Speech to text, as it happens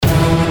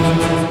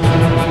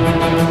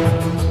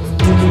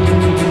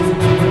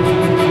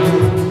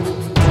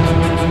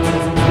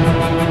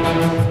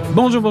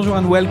Bonjour,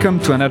 and welcome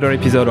to another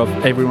episode of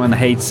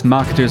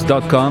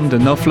EveryoneHatesMarketers.com, the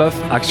no-fluff,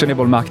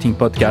 actionable marketing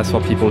podcast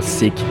for people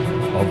sick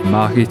of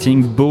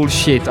marketing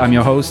bullshit. I'm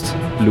your host,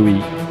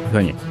 Louis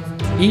Grenier.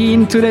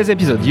 In today's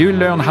episode, you'll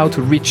learn how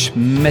to reach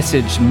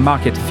message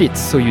market fit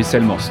so you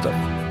sell more stuff.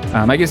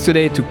 My guest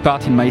today took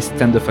part in my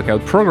Stand the Fuck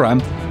Out program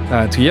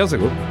 2 years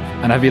ago,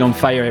 and I've been on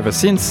fire ever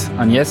since.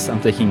 And yes,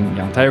 I'm taking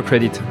the entire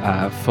credit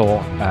for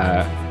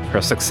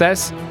her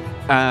success.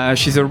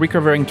 She's a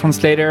recovering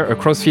translator, a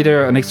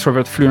crossfitter, an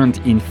extrovert fluent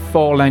in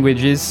 4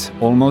 languages,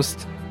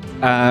 almost.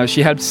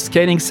 She helps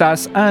scaling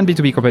SaaS and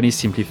B2B companies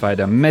simplify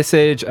their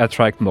message,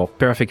 attract more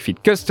perfect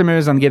fit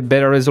customers, and get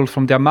better results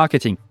from their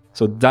marketing.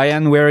 So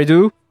Diane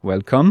Weredu,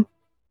 welcome.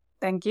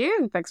 Thank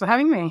you. Thanks for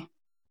having me.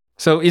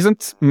 So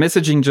isn't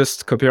messaging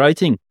just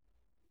copywriting?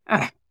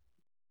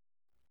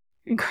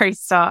 Great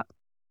start.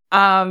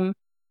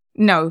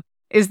 No.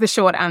 Is the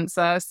short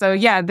answer. So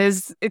yeah,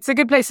 it's a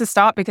good place to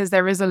start because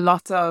there is a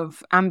lot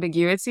of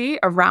ambiguity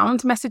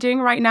around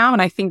messaging right now.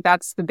 And I think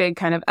that's the big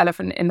kind of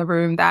elephant in the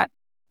room, that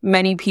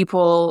many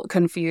people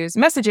confuse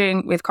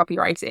messaging with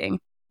copywriting.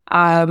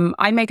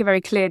 I make a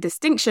very clear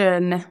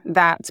distinction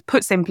that,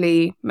 put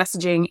simply,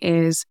 messaging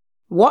is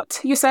what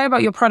you say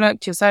about your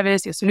product, your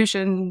service, your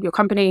solution, your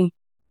company.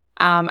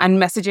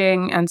 And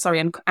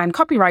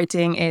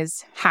copywriting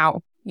is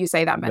how you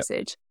say that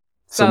message.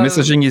 So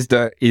messaging is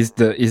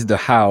the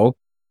how,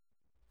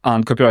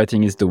 and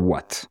copywriting is the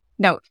what.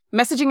 No,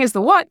 messaging is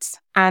the what,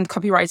 and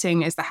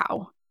copywriting is the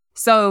how.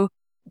 So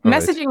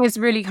messaging is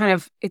really kind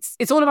of,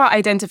 it's all about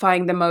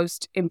identifying the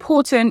most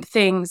important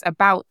things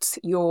about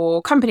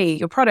your company,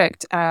 your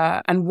product,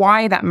 and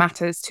why that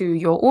matters to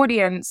your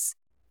audience.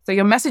 So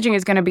your messaging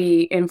is going to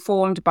be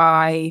informed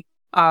by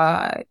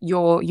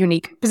your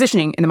unique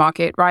positioning in the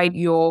market, right?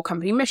 Your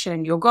company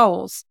mission, your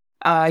goals,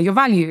 your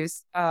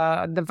values,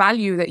 the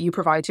value that you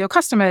provide to your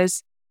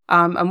customers.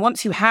 And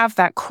once you have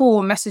that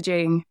core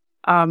messaging,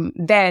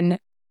 then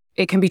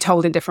it can be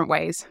told in different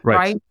ways,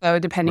 right? So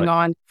depending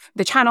on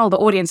the channel, the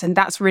audience, and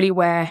that's really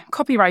where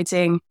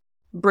copywriting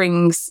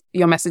brings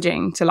your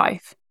messaging to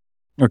life.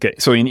 Okay,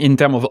 so in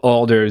terms of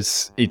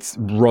orders, it's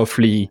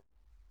roughly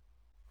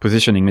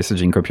positioning,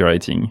 messaging,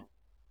 copywriting.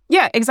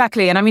 Yeah,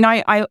 exactly. And I mean,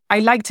 I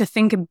like to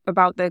think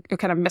about the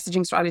kind of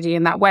messaging strategy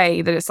in that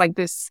way, that it's like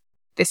this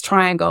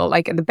triangle.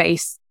 Like at the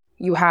base,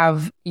 you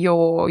have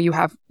your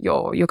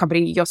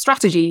company, your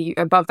strategy.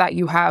 Above that,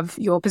 you have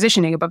your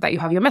positioning. Above that, you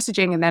have your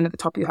messaging, and then at the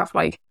top, you have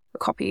like the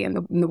copy and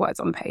the words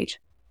on the page.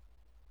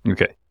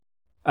 Okay.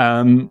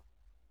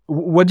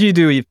 What do you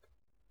do if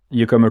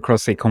you come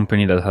across a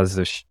company that has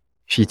a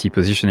shitty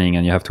positioning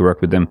and you have to work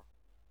with them?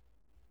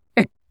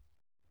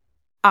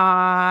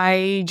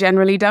 I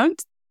generally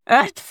don't.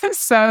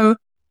 So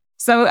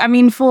I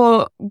mean,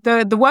 for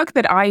the work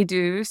that I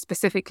do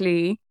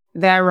specifically,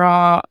 there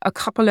are a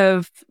couple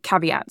of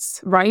caveats,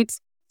 right?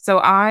 So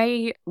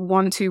I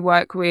want to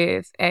work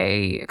with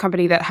a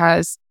company that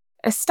has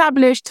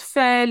established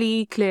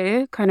fairly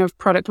clear kind of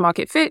product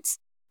market fit,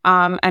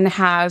 and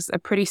has a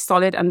pretty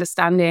solid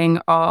understanding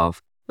of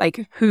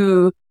like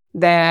who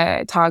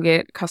their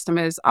target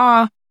customers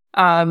are,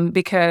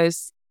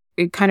 because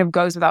it kind of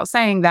goes without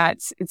saying that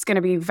it's going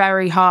to be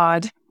very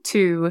hard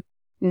to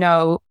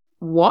know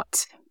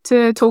what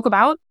to talk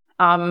about,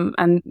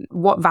 and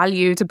what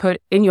value to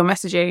put in your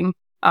messaging,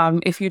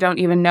 if you don't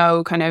even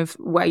know kind of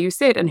where you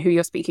sit and who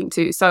you're speaking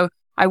to. So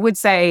I would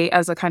say,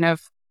 as a kind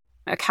of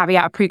a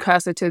caveat, a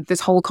precursor to this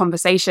whole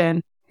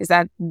conversation, is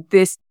that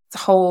this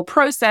whole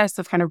process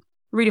of kind of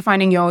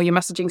redefining your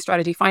messaging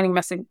strategy, finding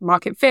message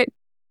market fit,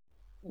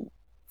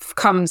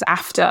 comes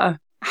after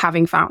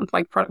having found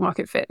like product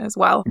market fit as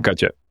well.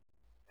 Gotcha.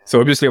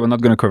 So obviously we're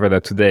not going to cover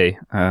that today.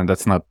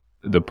 That's not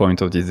the point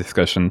of this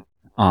discussion.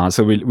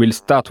 So we'll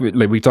start with,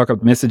 like, we talk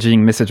about messaging,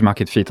 message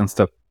market fit and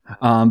stuff.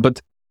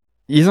 But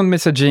isn't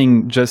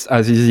messaging just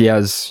as easy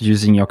as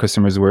using your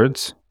customers'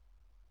 words?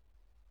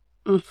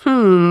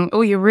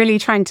 Oh, you're really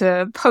trying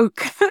to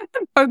poke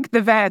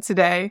the bear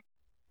today.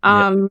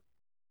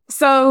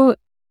 So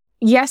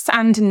yes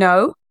and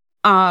no.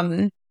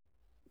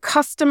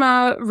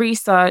 Customer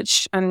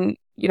research, and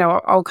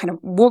I'll kind of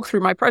walk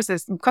through my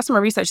process.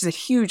 Customer research is a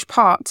huge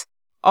part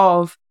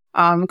of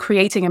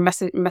creating a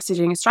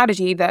messaging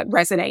strategy that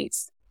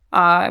resonates.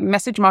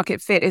 Message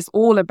market fit is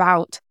all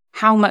about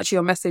how much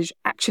your message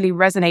actually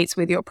resonates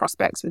with your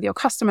prospects, with your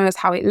customers,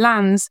 how it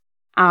lands.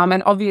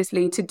 And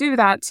obviously, to do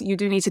that, you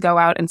do need to go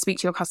out and speak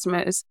to your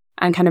customers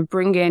and kind of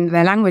bring in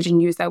their language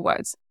and use their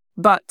words.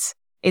 But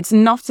it's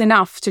not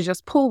enough to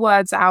just pull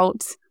words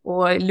out,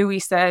 or Louis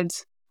said,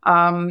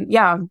 I'm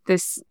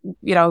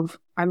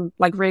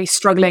like really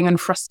struggling and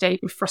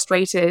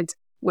frustrated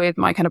with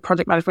my kind of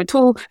project management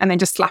tool, and then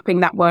just slapping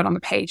that word on the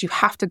page. You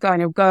have to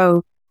kind of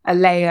go a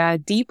layer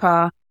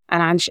deeper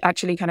and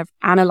actually kind of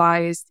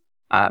analyze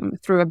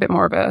through a bit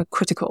more of a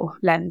critical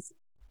lens.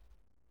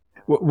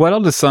 What are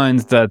the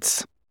signs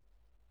that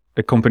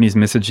a company's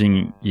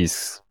messaging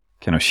is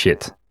kind of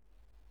shit?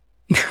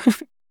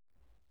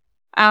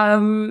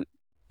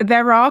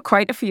 There are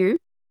quite a few.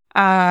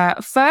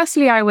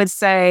 Firstly, I would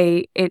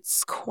say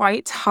it's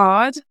quite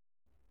hard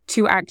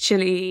to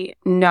actually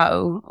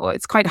know, or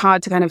it's quite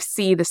hard to kind of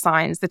see the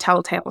signs, the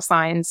telltale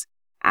signs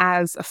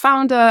as a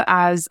founder,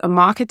 as a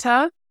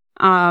marketer.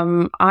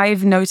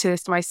 I've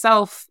noticed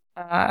myself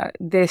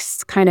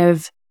this kind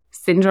of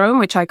syndrome,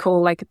 which I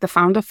call like the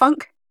founder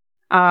funk,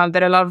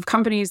 that a lot of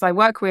companies I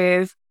work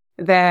with,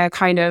 they're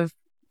kind of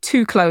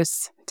too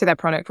close to their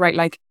product, right?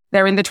 Like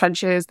they're in the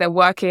trenches, they're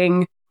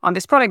working on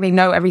this product, they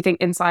know everything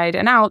inside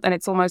and out. And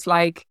it's almost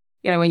like,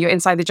 when you're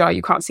inside the jar,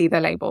 you can't see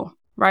the label,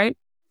 right?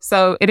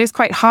 So it is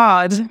quite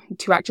hard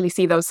to actually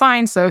see those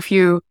signs. So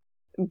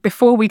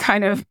before we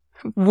kind of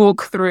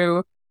walk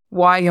through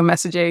why your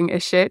messaging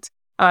is shit,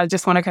 I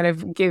just want to kind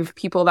of give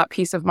people that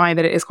peace of mind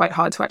that it is quite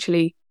hard to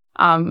actually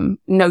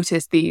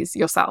notice these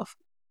yourself.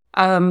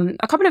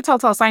 A couple of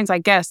telltale signs, I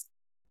guess,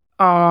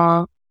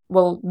 are,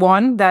 well,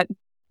 one, that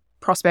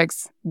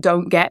prospects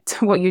don't get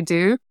what you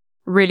do.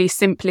 Really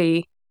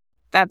simply,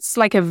 that's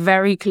like a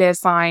very clear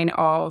sign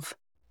of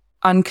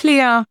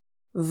unclear,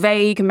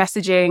 vague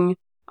messaging,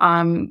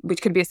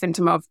 which could be a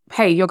symptom of,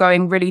 hey, you're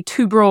going really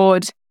too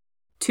broad,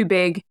 too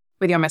big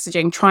with your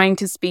messaging, trying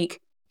to speak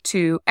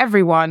to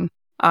everyone.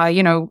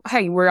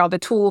 Hey, we are the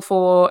tool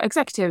for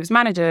executives,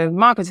 managers,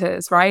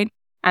 marketers, right?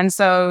 And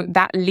so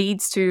that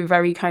leads to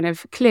very kind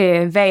of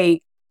clear,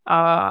 vague,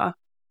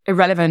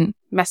 irrelevant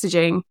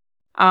messaging.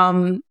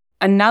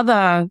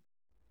 Another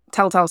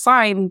telltale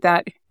sign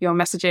that your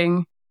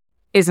messaging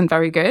isn't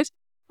very good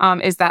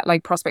is that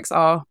like prospects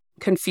are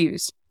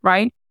confused,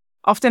 right?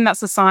 Often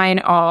that's a sign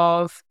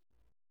of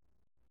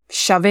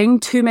shoving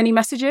too many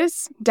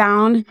messages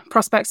down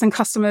prospects and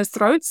customers'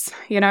 throats,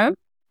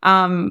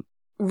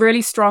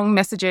 Really strong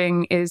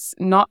messaging is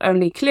not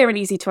only clear and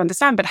easy to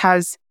understand, but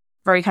has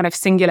very kind of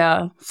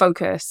singular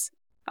focus.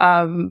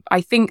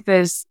 I think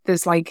there's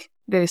like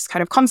this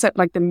kind of concept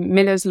like the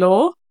Miller's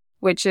Law,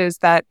 which is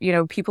that,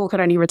 people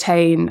can only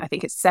retain, I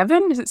think it's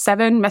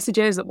 7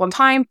 messages at one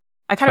time.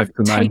 I kind of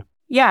take,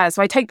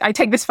 so I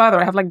take this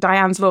further. I have like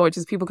Diane's Law, which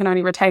is people can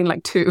only retain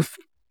like 2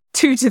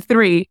 to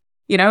 3.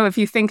 If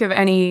you think of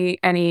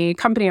any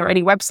company or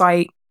any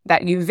website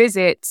that you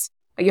visit,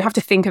 you have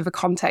to think of the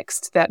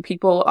context that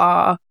people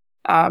are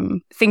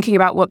thinking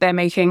about what they're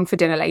making for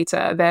dinner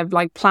later. They're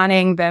like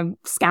planning, they're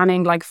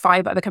scanning like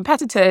 5 other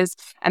competitors,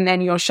 and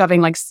then you're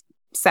shoving like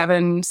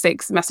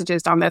 6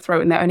 messages down their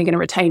throat and they're only going to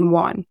retain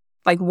 1.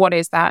 Like, what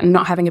is that? And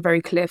not having a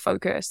very clear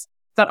focus.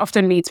 That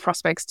often leads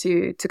prospects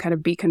to kind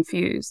of be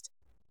confused.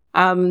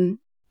 And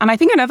I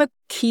think another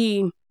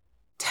key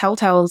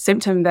telltale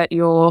symptom that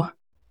your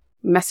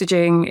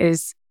messaging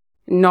is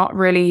not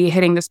really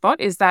hitting the spot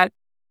is that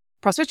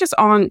prospects just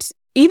aren't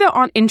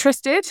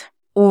interested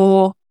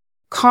or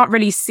can't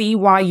really see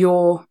why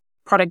your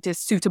product is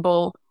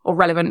suitable or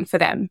relevant for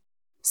them.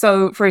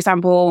 So, for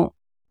example,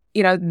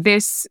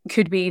 this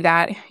could be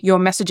that your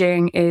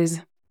messaging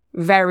is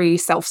very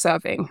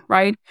self-serving,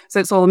 right? So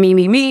it's all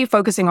me,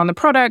 focusing on the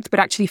product, but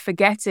actually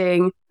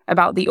forgetting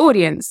about the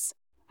audience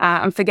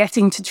and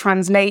forgetting to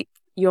translate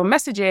your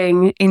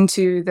messaging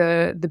into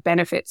the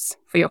benefits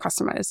for your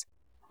customers.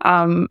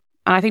 And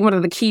I think one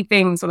of the key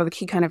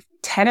kind of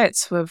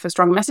tenets for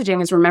strong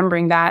messaging is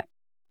remembering that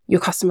your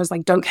customers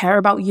don't care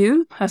about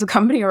you as a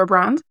company or a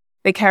brand.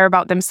 They care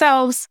about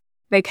themselves.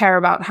 They care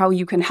about how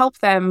you can help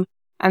them.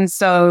 And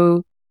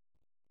so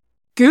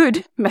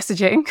good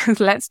messaging,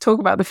 let's talk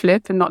about the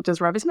flip and not just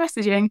rubbish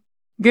messaging.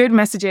 Good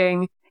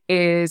messaging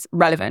is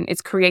relevant.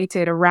 It's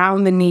created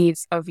around the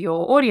needs of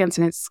your audience,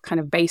 and it's kind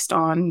of based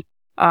on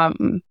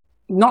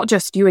not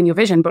just you and your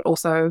vision, but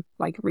also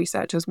like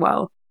research as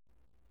well.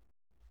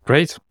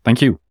 Great.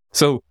 Thank you.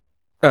 So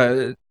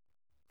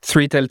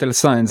 3 telltale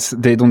signs: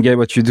 they don't get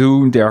what you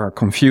do, they are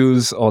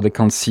confused, or they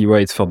can't see why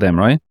it's for them,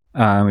 right?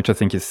 Which I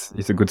think is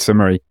a good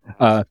summary.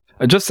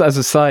 Just as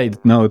a side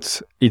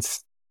note,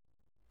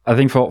 I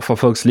think for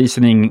folks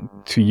listening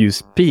to you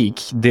speak,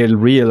 they'll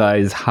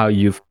realize how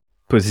you've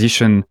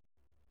positioned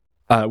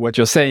what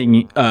you're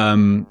saying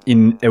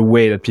in a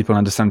way that people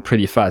understand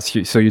pretty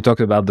fast. So you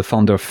talked about the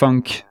founder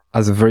funk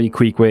as a very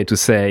quick way to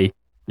say,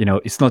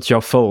 it's not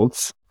your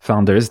fault,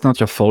 founder. It's not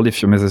your fault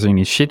if your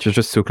messaging is shit. You're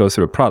just too close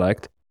to the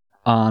product.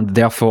 And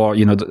therefore,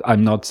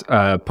 I'm not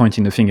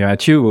pointing the finger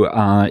at you.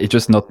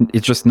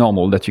 It's just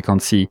normal that you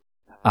can't see,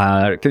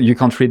 you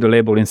can't read the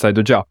label inside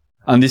the jar.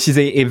 And this is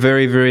a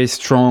very, very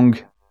strong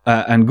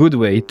and good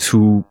way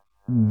to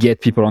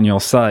get people on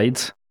your side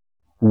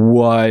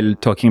while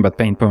talking about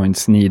pain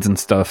points, needs and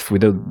stuff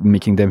without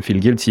making them feel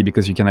guilty,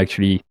 because you can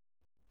actually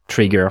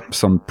trigger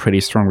some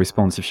pretty strong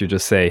response if you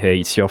just say,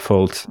 hey, it's your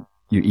fault,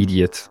 you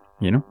idiot,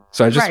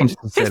 So I just wanted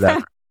to say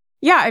that.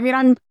 Yeah, I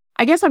mean,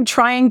 I guess I'm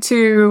trying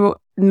to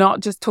not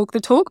just talk the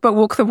talk, but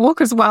walk the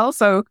walk as well.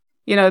 So,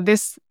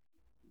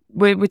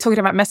 we're talking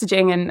about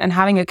messaging and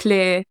having a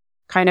clear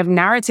kind of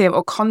narrative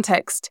or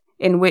context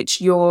in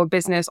which your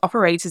business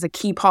operates is a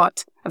key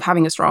part of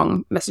having a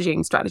strong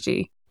messaging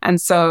strategy.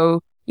 And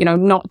so,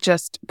 not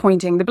just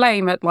pointing the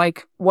blame at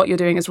like what you're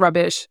doing is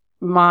rubbish,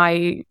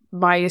 my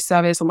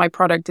service or my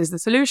product is the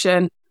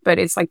solution, but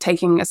it's like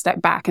taking a step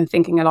back and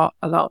thinking a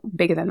lot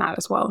bigger than that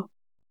as well.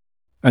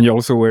 And you're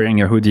also wearing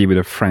a hoodie with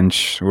a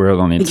French word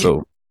on it,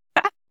 so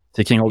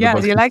ticking all the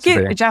boxes. Do you like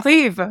today. it?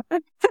 J'arrive.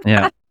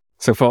 Yeah.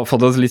 So for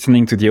those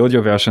listening to the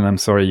audio version, I'm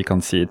sorry you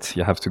can't see it.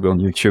 You have to go on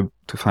YouTube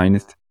to find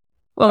it.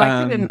 Well,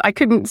 I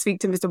couldn't speak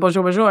to Mr.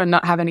 Bonjour and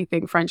not have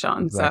anything French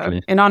on.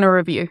 Exactly. So in honor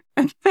of you.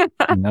 In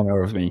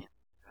honor of me.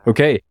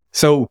 Okay.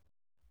 So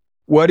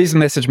what is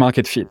message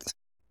market fit?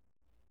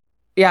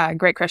 Yeah,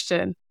 great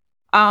question.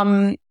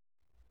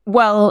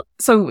 Well,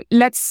 so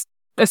let's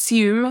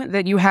assume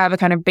that you have a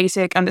kind of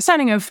basic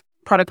understanding of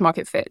product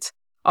market fit,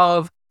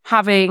 of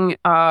having,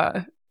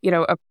 a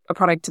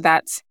product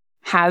that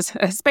has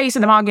a space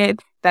in the market,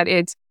 that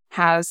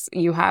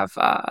you have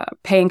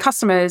paying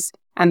customers,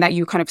 and that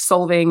you kind of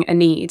solving a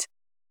need.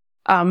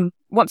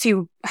 Once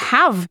you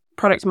have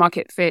product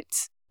market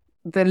fit,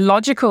 the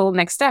logical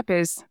next step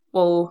is,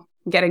 well,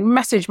 getting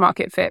message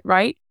market fit,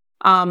 right?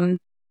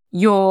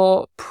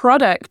 Your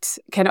product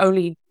can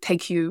only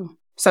take you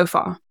so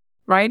far,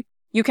 right?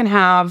 You can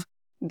have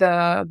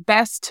the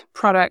best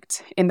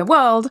product in the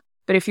world,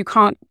 but if you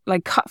can't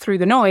like cut through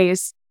the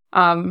noise,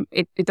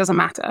 it doesn't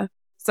matter.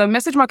 So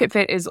message market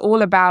fit is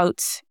all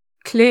about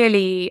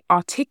clearly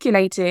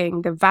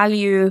articulating the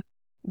value,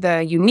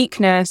 the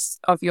uniqueness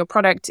of your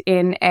product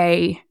in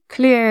a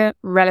clear,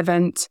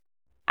 relevant,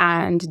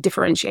 and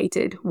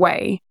differentiated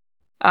way.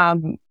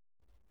 On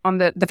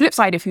the flip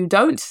side, if you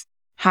don't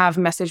have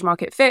message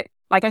market fit,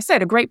 like I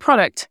said, a great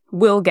product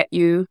will get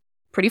you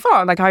pretty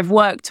far. Like I've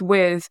worked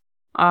with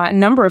a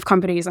number of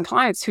companies and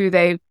clients who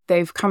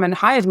they've come and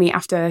hired me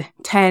after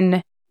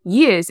 10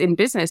 years in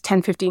business,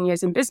 10, 15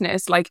 years in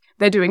business. Like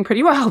they're doing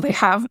pretty well. They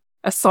have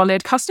a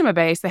solid customer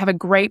base. They have a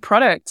great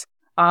product.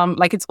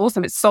 Like it's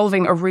awesome. It's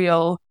solving a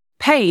real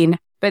pain.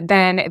 But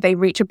then they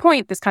reach a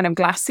point, this kind of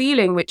glass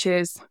ceiling, which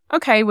is,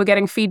 okay, we're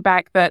getting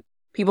feedback that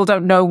people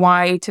don't know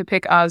why to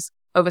pick us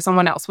over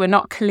someone else. We're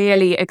not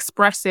clearly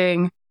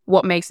expressing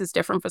what makes us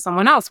different for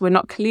someone else. We're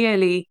not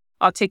clearly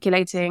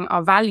articulating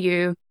our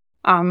value.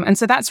 And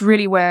so that's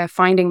really where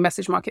finding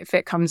message market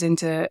fit comes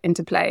into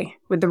play.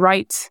 With the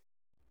right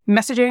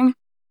messaging,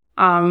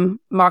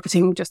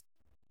 marketing just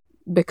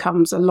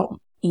becomes a lot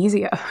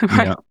easier.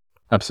 Right? Yeah,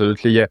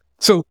 absolutely. Yeah.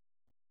 So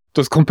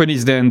those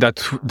companies then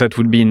that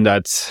would be in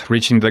that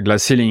reaching the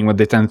glass ceiling, what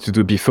they tend to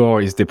do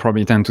before is they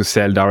probably tend to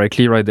sell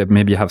directly, right? They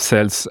maybe have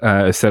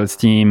a sales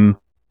team,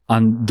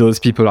 and those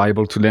people are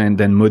able to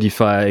then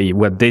modify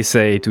what they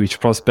say to each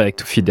prospect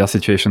to fit their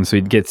situation. So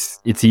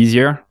it's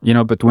easier,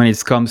 but when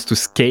it comes to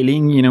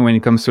scaling, when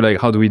it comes to like,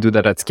 how do we do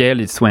that at scale?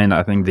 It's when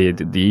I think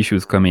the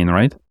issues come in,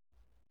 right?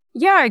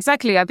 Yeah,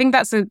 exactly. I think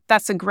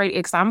that's a great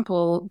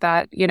example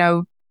that,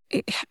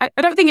 I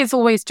don't think it's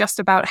always just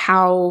about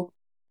how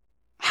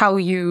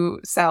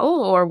you sell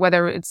or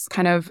whether it's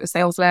kind of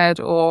sales-led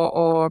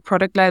or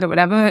product-led or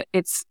whatever.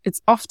 It's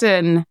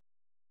often,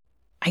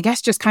 I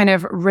guess, just kind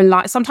of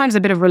sometimes a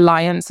bit of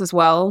reliance as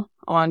well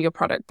on your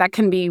product. That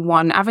can be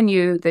one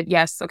avenue that,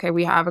 yes, okay,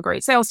 we have a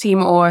great sales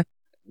team, or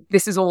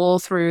this is all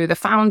through the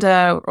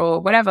founder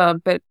or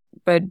whatever.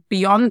 But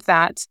beyond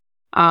that,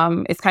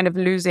 it's kind of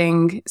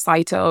losing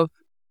sight of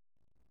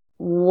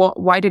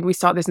why did we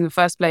start this in the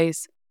first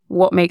place?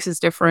 What makes us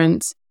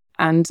different?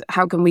 And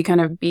how can we kind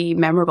of be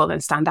memorable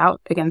and stand out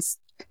against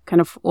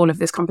kind of all of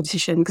this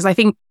competition? Because I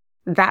think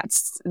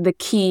that's the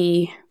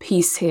key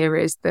piece here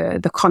is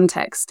the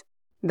context.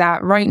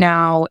 That right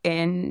now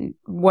in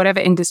whatever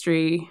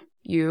industry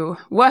you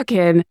work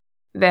in,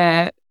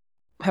 there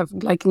have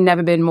like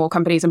never been more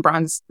companies and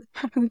brands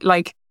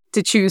like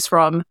to choose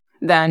from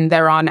than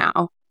there are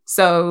now.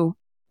 So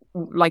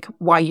like,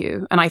 why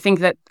you? And I think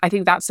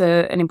that's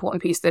an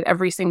important piece, that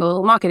every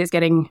single market is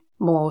getting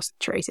more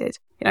saturated.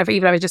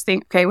 Even I would just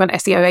think, okay, one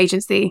SEO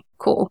agency,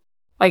 cool.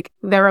 Like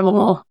there are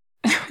more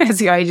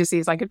SEO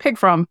agencies I could pick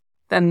from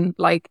than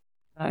like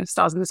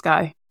stars in the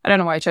sky. I don't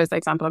know why I chose that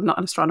example. I'm not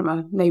an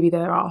astronomer. Maybe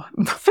there are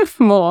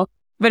more,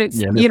 but it's,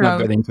 let's not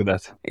get into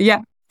that.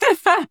 Yeah.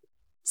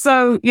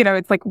 So,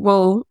 it's like,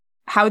 well,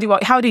 how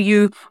do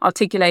you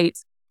articulate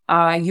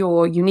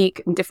your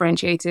unique and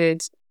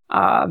differentiated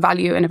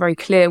value in a very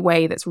clear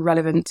way that's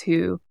relevant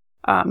to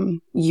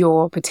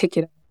your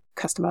particular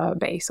customer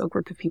base or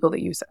group of people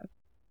that you serve?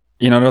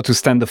 In order to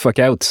stand the fuck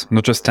out,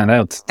 not just stand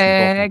out.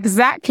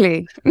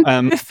 Exactly.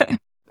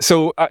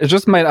 So I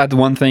just might add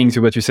one thing to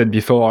what you said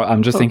before.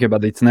 I'm just thinking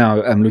about it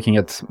now. I'm looking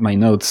at my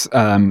notes.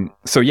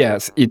 So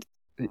yes,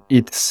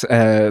 it's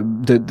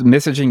the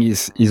messaging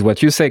is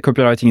what you say.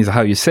 Copywriting is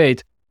how you say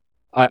it.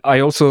 I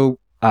also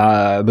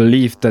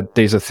believe that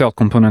there's a third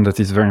component that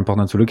is very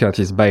important to look at,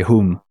 is by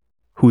whom,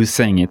 who is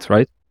saying it,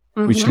 right?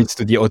 Mm-hmm. Which leads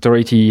to the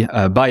authority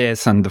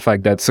bias and the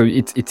fact that, so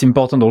it's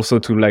important also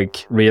to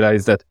like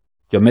realize that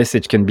your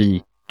message can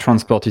be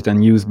transported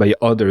and used by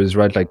others,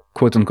 right? Like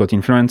quote unquote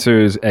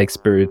influencers,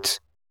 experts,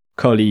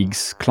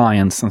 colleagues,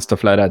 clients, and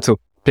stuff like that. So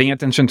paying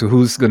attention to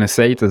who's going to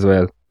say it as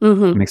well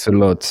makes a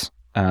lot,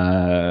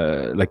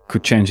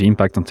 could change the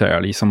impact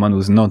entirely. Someone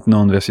who's not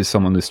known versus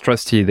someone who's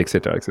trusted,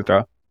 etc.,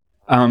 etc.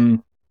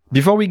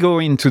 Before we go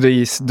into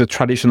the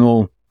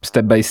traditional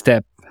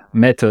step-by-step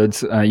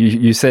methods,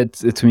 you said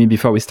to me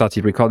before we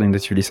started recording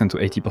that you listened to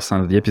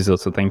 80% of the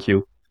episodes, so thank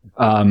you.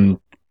 Can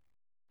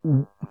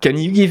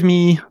you give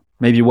me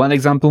maybe one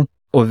example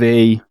of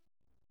a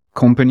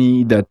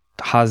company that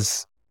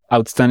has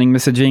outstanding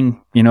messaging,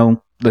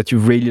 that you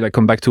really like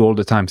come back to all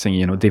the time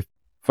saying, they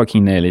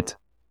fucking nail it?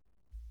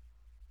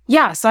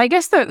 Yeah, so I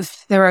guess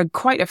that there are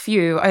quite a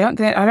few. I don't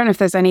know if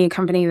there's any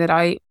company that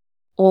I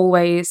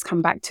always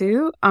come back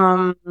to.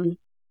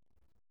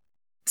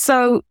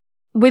 So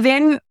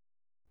within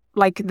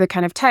like the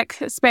kind of tech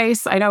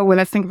space, I know, well,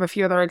 let's think of a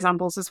few other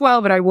examples as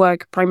well, but I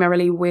work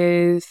primarily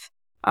with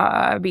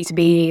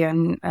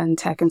B2B and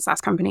tech and SaaS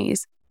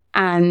companies.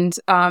 And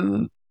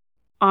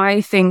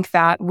I think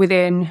that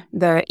within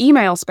the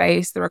email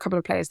space, there are a couple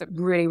of players that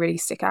really, really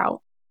stick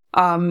out.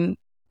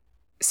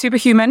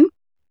 Superhuman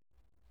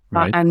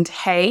and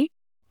Hey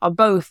are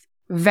both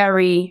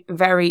very,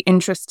 very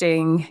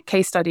interesting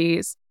case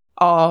studies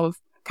of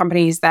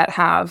companies that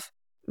have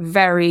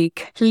very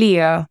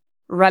clear,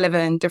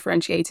 relevant,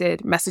 differentiated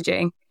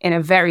messaging in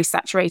a very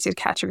saturated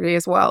category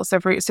as well. So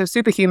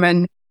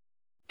Superhuman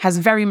has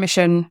very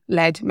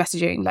mission-led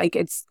messaging. Like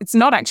it's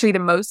not actually the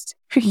most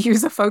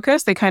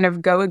user-focused. They kind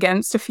of go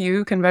against a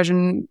few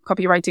conversion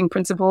copywriting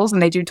principles,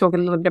 and they do talk a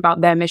little bit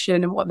about their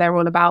mission and what they're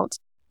all about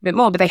a bit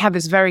more. But they have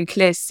this very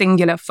clear,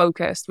 singular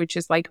focus, which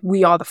is like,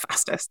 we are the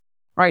fastest,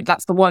 right?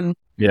 That's the one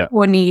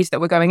need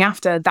that we're going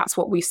after. That's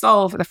what we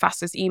solve. The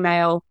fastest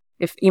email.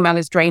 If email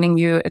is draining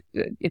you,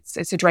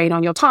 it's a drain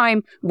on your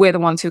time. We're the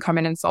ones who come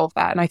in and solve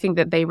that. And I think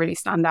that they really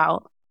stand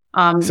out.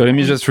 So let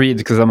me just read,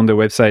 because I'm on the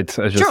website,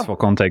 just for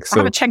context. I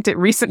haven't checked it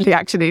recently,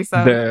 actually.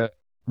 So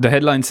the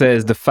headline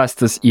says the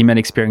fastest email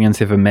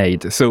experience ever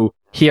made. So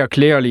here,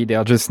 clearly, they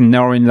are just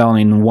narrowing down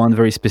in one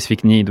very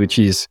specific need, which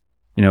is,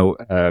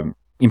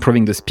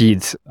 improving the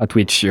speed at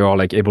which you're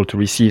like able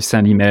to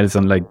send emails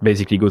and like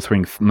basically go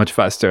through much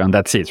faster. And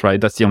that's it, right?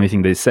 That's the only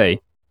thing they say.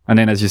 And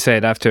then, as you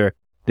said, after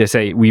they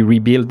say, we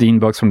rebuild the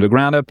inbox from the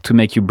ground up to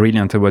make you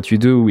brilliant at what you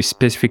do. We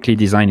specifically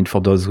designed it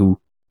for those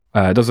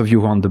of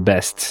you who want the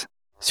best.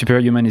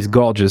 Superhuman is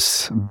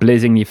gorgeous,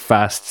 blazingly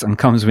fast, and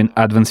comes with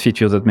advanced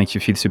features that make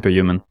you feel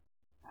superhuman.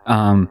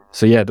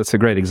 So yeah, that's a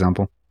great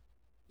example.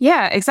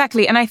 Yeah,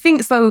 exactly. And I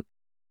think so.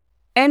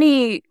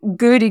 Any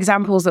good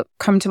examples that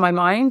come to my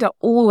mind are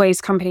always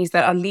companies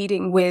that are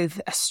leading with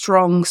a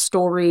strong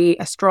story,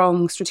 a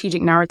strong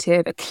strategic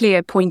narrative, a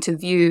clear point of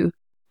view,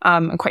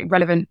 and quite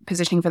relevant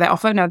positioning for their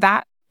offer. Now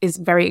that is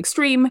very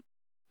extreme.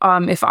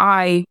 If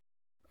I,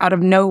 out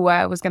of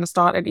nowhere, was going to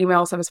start an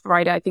email service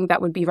provider, I think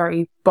that would be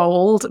very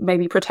bold,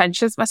 maybe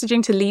pretentious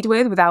messaging to lead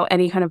with without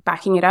any kind of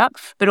backing it up.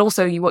 But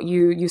also what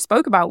you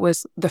spoke about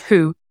was the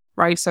who,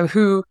 right? So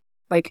who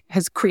like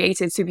has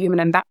created Superhuman,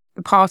 and that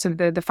part of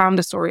the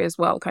founder story as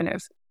well kind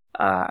of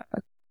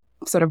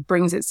sort of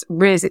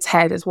rears its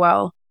head as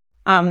well.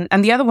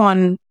 And the other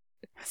one,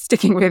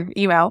 sticking with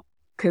email,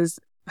 because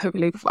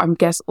hopefully I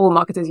guess all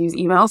marketers use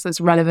email, so it's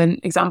a relevant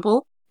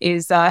example,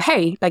 is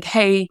Hey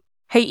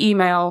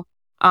Email,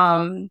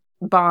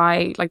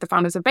 by like the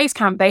founders of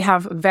Basecamp. They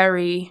have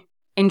very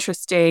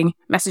interesting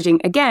messaging,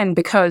 again,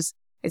 because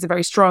it's a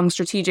very strong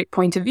strategic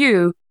point of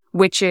view,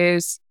 which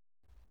is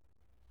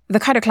the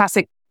kind of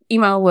classic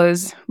email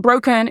was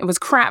broken, it was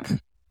crap,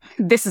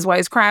 this is why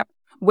it's crap,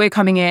 we're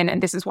coming in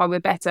and this is why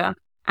we're better.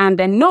 And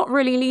they're not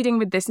really leading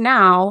with this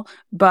now,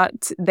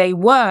 but they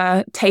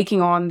were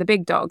taking on the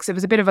big dogs. It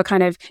was a bit of a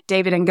kind of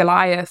David and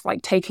Goliath,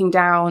 like taking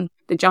down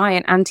the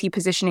giant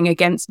anti-positioning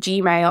against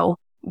Gmail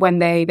when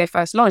they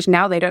first launched.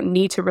 Now they don't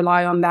need to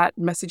rely on that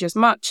message as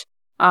much.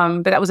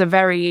 But that was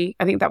I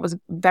think that was a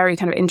very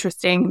kind of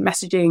interesting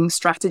messaging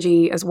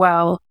strategy as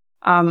well.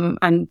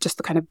 And just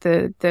the kind of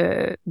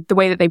the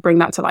way that they bring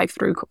that to life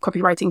through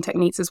copywriting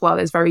techniques as well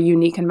is very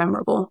unique and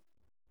memorable.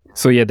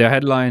 So yeah, their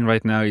headline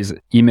right now is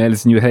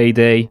email's new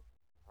heyday.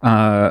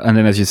 And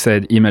then, as you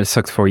said, email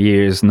sucked for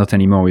years, not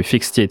anymore, we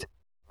fixed it.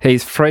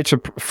 Hey's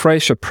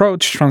fresh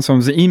approach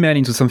transforms the email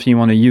into something you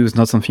want to use,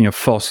 not something you're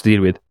forced to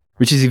deal with,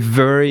 which is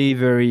very,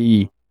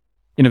 very,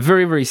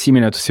 very, very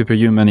similar to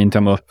Superhuman in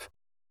terms of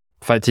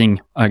fighting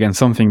against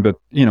something, but,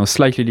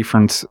 slightly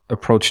different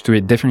approach to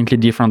it, definitely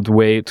different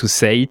way to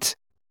say it,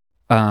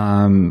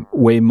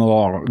 way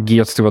more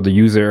geared toward the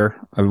user,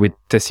 with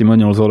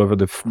testimonials all over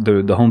the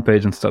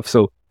homepage and stuff.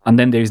 So, and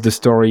then there is the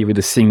story with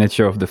the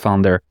signature of the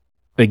founder.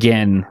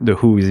 Again, the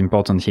who is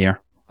important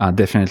here,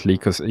 definitely,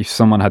 because if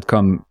someone had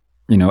come,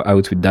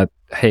 out with that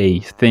hey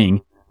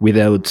thing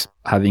without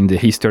having the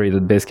history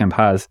that Basecamp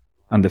has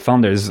and the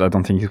founders, I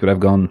don't think it would have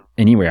gone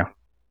anywhere.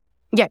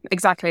 Yeah,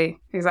 exactly.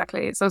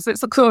 So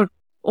it's sort of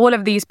all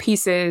of these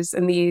pieces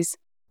and these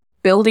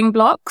building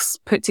blocks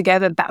put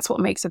together. That's what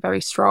makes a very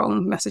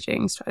strong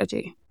messaging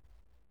strategy.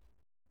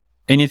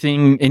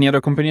 Any other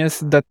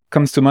companies that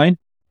comes to mind?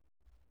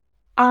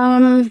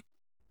 I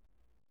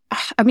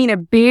mean, a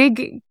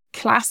big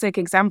classic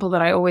example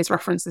that I always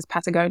reference is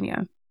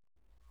Patagonia.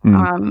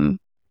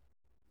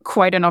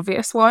 Quite an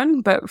obvious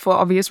one, but for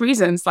obvious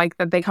reasons, like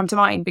that they come to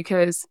mind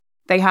because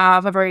they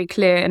have a very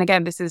clear, and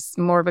again, this is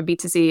more of a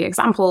B2C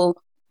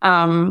example.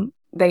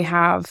 They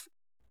have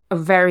a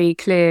very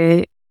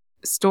clear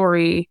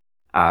story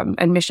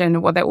and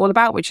mission, what they're all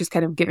about, which is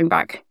kind of giving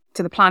back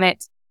to the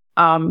planet.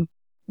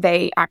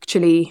 They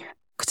actually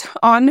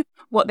on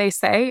what they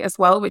say as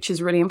well, which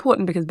is really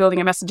important, because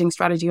building a messaging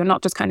strategy, you're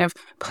not just kind of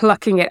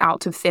plucking it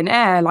out of thin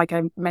air. Like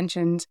I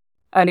mentioned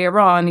earlier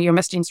on, your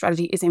messaging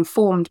strategy is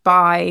informed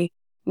by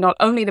not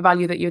only the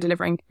value that you're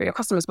delivering for your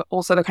customers, but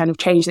also the kind of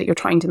change that you're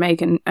trying to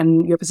make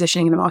and your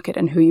positioning in the market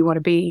and who you want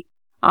to be.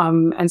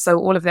 And so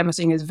all of their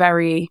messaging is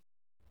very,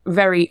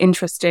 very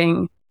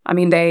interesting. I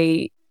mean,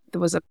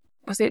 was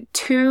it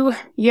 2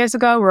 years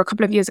ago or a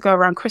couple of years ago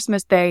around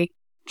Christmas, they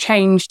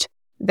changed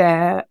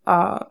their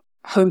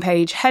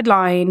homepage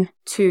headline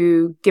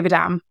to "Give a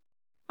Damn."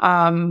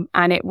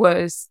 And it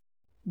was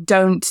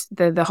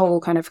the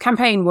whole kind of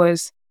campaign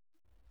was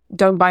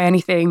don't buy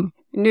anything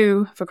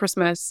new for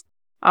Christmas.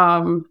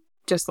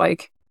 Just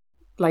like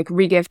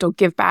regift or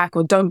give back,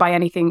 or don't buy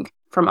anything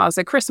from us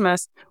at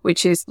Christmas,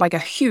 which is like a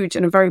huge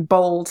and a very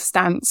bold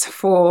stance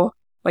for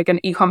like an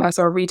e-commerce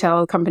or a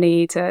retail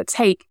company to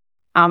take.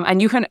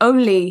 And you can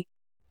only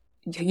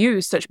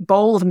use such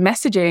bold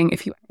messaging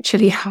if you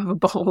actually have a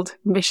bold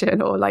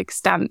mission or like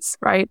stance,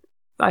 right?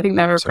 I think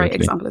they're a great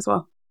example as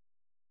well.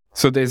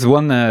 So there's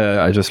one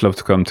I just love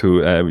to come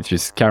to, which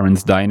is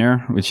Karen's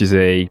Diner, which is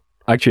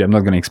actually, I'm not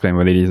going to explain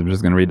what it is. I'm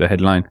just going to read the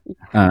headline.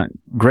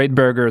 Great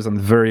burgers and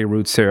very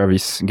rude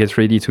service. Get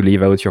ready to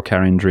live out your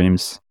Karen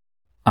dreams.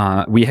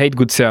 We hate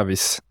good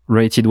service.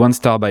 Rated 1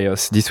 star by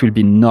us. This will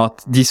be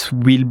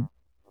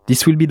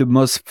the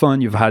most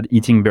fun you've had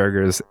eating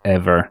burgers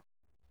ever.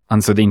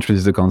 And so they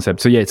introduce the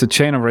concept. So yeah, it's a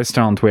chain of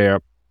restaurant where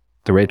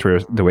the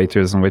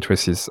waiters and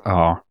waitresses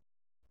are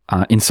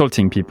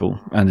insulting people,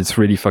 and it's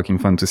really fucking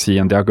fun to see.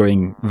 And they're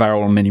going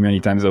viral many, many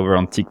times over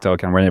on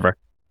TikTok and wherever,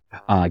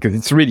 because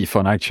it's really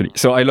fun actually.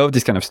 So I love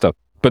this kind of stuff.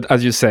 But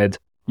as you said,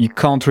 you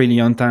can't really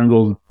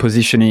untangle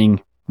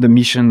positioning, the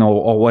mission,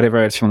 or whatever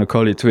else you want to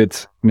call it,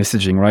 with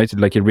messaging, right?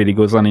 Like it really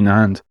goes on in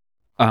hand.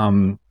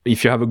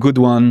 If you have a good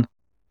one,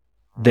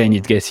 then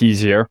it gets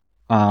easier.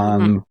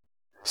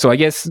 So I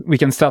guess we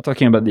can start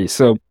talking about this.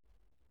 So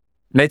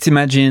let's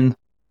imagine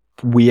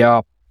we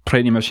are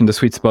pretty much in the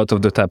sweet spot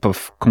of the type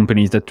of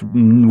companies that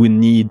we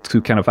need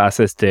to kind of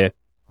assess their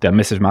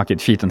message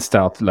market fit and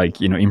start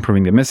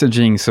improving the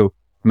messaging. So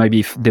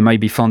maybe they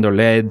might be founder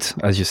led,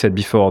 as you said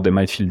before, they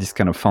might feel this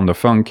kind of founder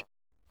funk.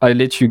 I'll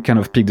let you kind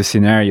of pick the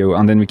scenario,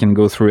 and then we can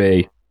go through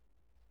a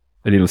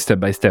little step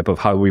by step of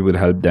how we would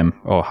help them,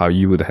 or how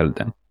you would help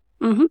them.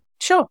 Mm-hmm.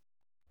 Sure.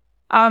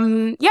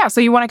 So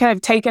you want to kind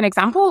of take an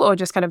example, or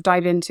just kind of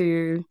dive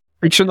into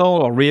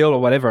fictional or real or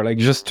whatever, like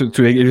just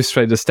to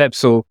illustrate the steps.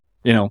 So,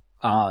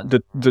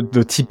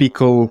 the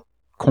typical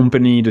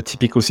company, the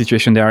typical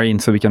situation they are in,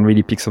 so we can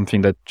really pick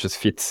something that just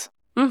fits.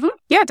 Mm-hmm.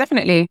 Yeah,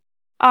 definitely.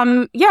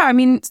 I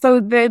mean, so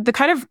the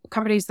kind of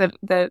companies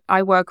that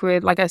I work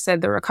with, like I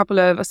said, there are a couple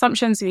of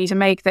assumptions you need to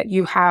make: that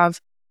you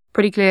have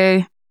pretty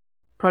clear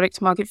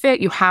product market fit,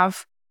 you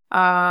have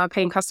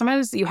paying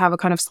customers, you have a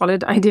kind of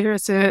solid idea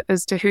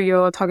as to who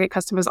your target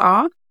customers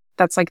are.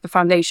 That's like the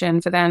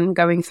foundation for then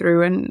going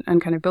through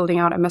and kind of building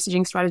out a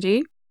messaging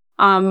strategy.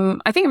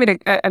 I think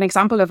an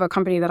example of a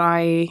company that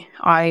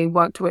I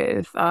worked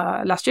with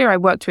last year. I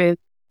worked with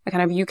a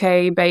kind of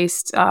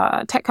UK-based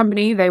tech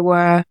company. They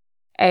were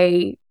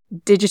a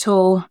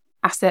digital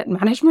asset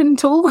management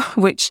tool,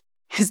 which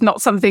is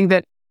not something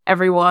that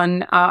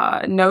everyone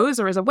knows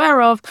or is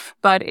aware of,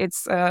 but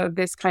it's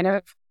this kind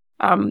of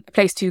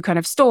place to kind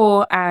of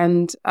store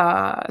and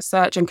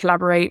search and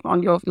collaborate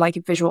on your like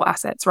visual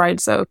assets, right?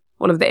 So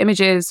all of the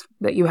images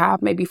that you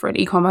have, maybe for an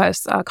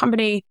e-commerce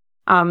company,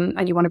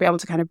 and you want to be able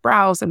to kind of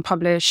browse and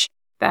publish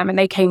them. And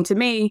they came to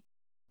me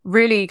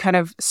really kind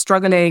of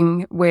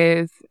struggling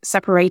with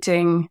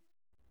separating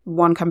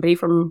one company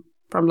from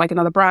like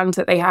another brand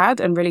that they had,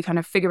 and really kind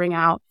of figuring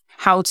out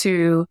how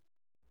to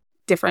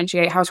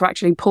differentiate, how to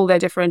actually pull their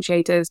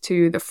differentiators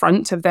to the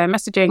front of their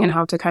messaging, and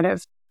how to kind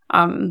of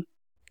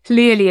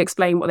clearly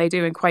explain what they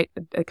do in quite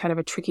a kind of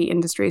a tricky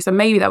industry. So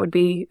maybe that would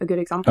be a good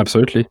example.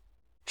 Absolutely.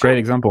 Great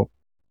example.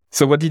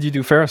 So what did you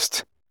do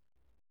first?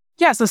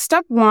 Yeah, so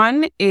step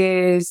one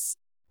is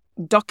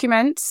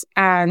document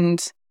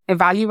and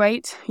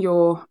evaluate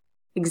your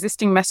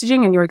existing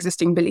messaging and your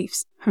existing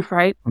beliefs,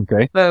 right?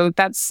 Okay. So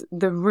that's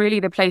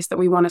the place that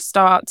we want to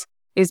start,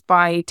 is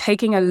by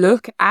taking a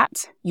look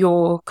at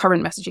your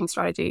current messaging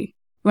strategy.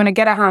 We want to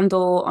get a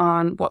handle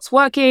on what's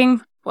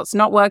working, what's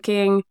not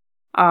working,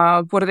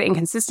 what are the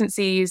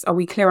inconsistencies? Are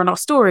we clear on our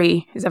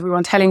story? Is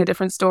everyone telling a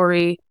different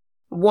story?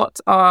 What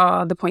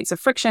are the points of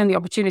friction, the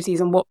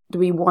opportunities, and what do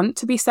we want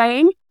to be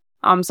saying?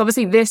 So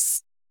obviously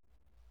this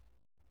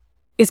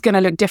is going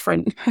to look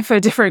different for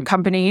different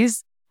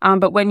companies.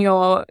 But when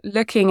you're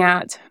looking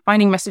at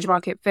finding message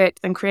market fit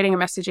and creating a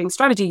messaging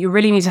strategy, you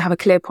really need to have a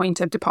clear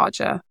point of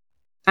departure.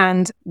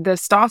 And the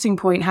starting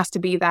point has to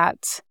be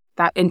that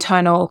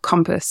internal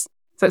compass.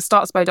 So it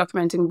starts by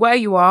documenting where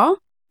you are,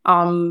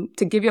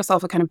 to give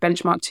yourself a kind of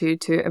benchmark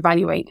to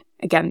evaluate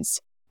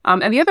against.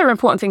 And the other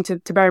important thing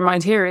to bear in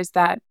mind here is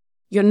that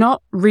you're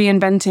not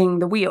reinventing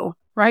the wheel,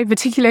 right?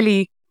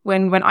 Particularly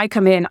when I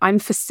come in, I'm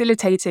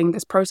facilitating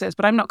this process,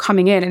 but I'm not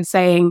coming in and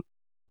saying,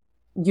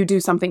 you do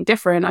something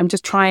different. I'm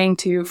just trying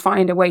to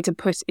find a way to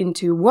put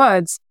into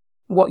words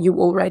what you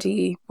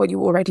already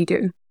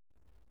do.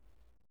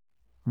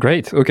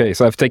 Great. Okay.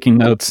 So I've taken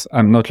notes.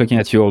 I'm not looking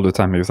at you all the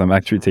time because I'm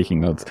actually taking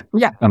notes.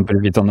 Yeah. And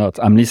believe it or not,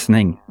 I'm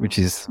listening, which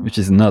is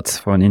nuts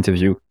for an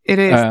interview. It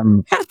is.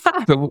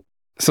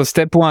 So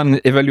step one,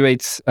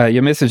 evaluate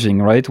your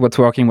messaging, right? What's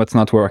working, what's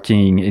not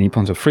working, any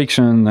points of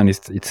friction, and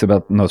it's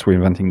about not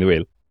reinventing the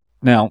wheel.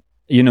 Now,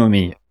 you know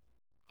me.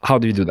 How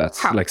do you do that?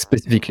 Like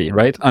specifically,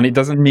 right? And it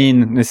doesn't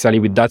mean necessarily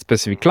with that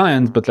specific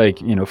client, but like,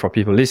 for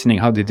people listening,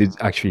 how did you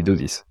actually do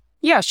this?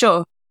 Yeah,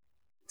 sure.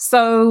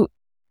 So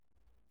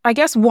I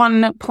guess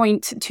one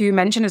point to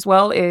mention as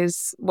well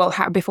is,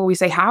 before we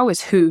say how, is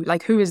who.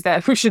 Like, who is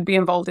there? Who should be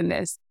involved in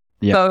this?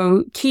 Yeah.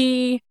 So the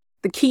key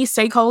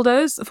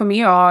stakeholders for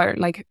me are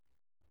like,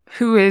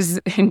 who is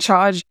in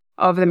charge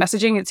of the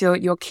messaging? It's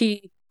your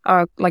key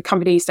like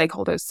company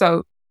stakeholders.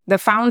 So the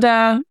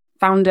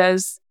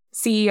founders,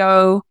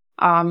 CEO,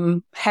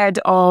 head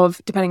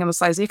of, depending on the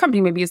size of your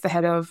company, maybe is the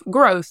head of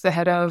growth, the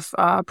head of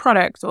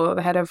product, or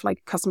the head of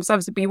like customer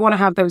service. But you want to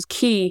have those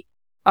key,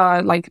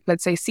 like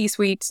let's say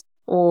C-suite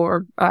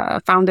or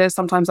founders.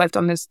 Sometimes I've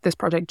done this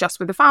project just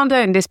with the founder.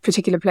 In this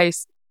particular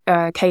case,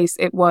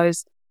 it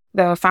was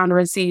the founder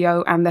and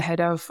CEO and the head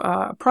of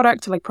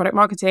product, like product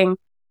marketing.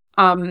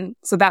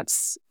 So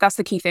that's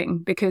the key thing,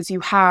 because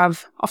you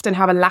often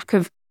have a lack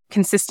of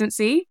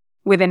consistency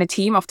within a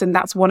team. Often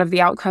that's one of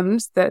the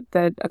outcomes that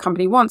a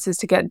company wants, is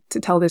to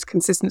tell this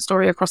consistent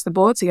story across the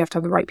board. So you have to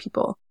have the right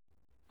people.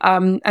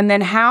 And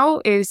then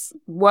how is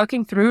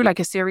working through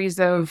like a series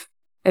of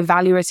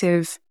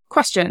evaluative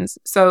questions.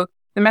 So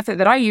the method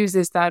that I use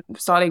is that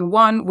starting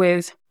one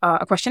with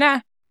a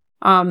questionnaire,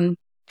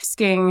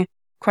 asking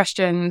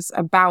questions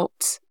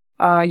about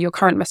your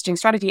current messaging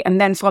strategy, and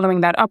then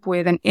following that up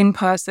with an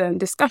in-person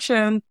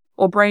discussion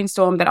or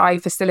brainstorm that I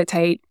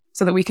facilitate,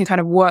 so that we can kind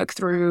of work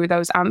through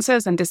those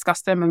answers and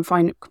discuss them and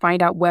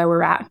find out where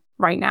we're at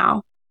right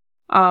now.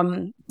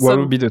 What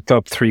would be the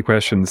top 3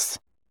 questions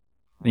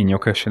in your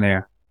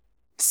questionnaire?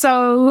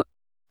 So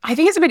I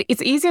think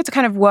it's easier to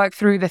kind of work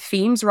through the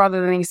themes rather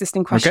than the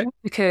existing questions,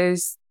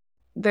 because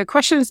the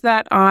questions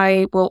that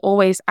I will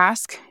always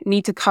ask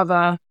need to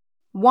cover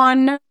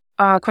one,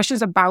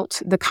 questions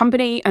about the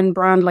company and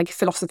brand, like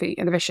philosophy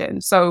and the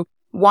vision. So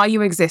why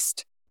you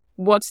exist,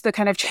 what's the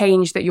kind of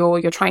change that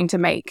you're trying to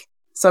make.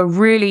 So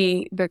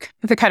really the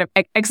kind of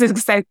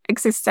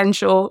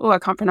existential, I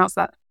can't pronounce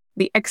that,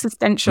 the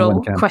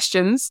existential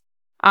questions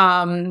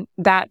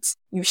that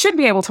you should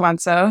be able to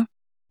answer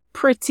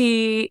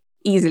pretty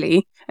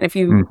easily. And if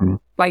you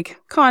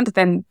can't,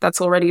 then that's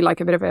already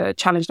like a bit of a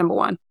challenge, number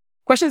one.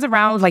 Questions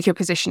around like your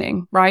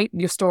positioning, right?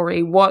 Your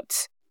story.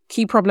 What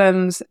key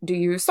problems do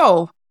you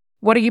solve?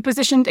 What are you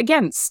positioned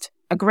against?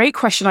 A great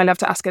question I love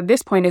to ask at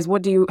this point is,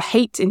 what do you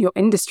hate in your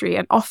industry?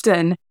 And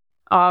often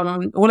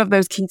all of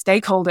those key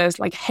stakeholders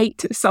like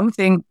hate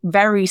something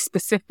very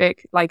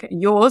specific. Like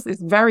yours is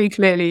very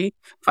clearly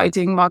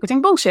fighting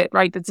marketing bullshit,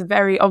 right? It's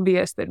very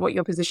obvious that what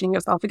you're positioning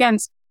yourself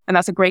against. And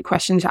that's a great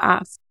question to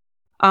ask.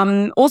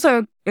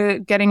 Also,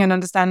 getting an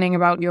understanding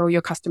about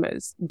your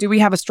customers. Do we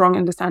have a strong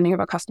understanding of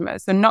our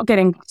customers? So not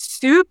getting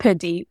super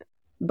deep,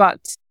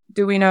 but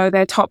do we know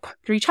their top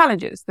 3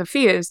 challenges, the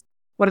fears?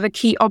 What are the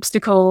key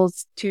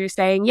obstacles to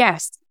saying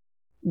yes?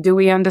 Do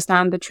we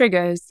understand the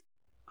triggers?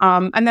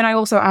 And then I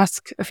also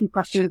ask a few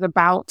questions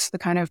about the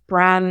kind of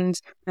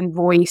brand and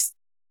voice,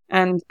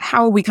 and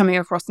how are we coming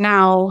across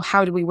now?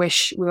 How do we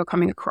wish we were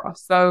coming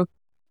across? So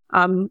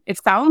it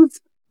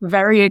sounds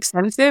very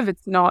extensive.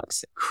 It's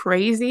not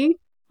crazy.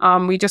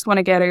 We just want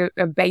to get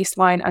a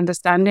baseline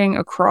understanding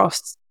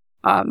across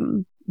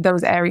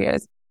those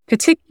areas,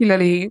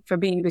 particularly for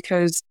me,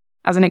 because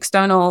as an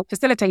external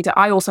facilitator,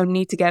 I also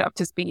need to get up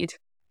to speed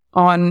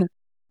on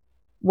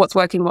what's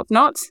working, what's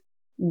not.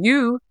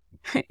 You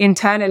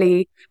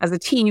internally as a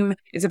team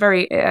is a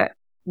very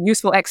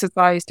useful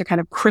exercise to kind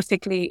of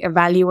critically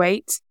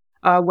evaluate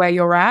where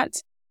you're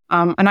at.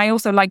 And I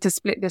also like to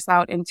split this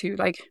out into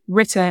like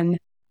written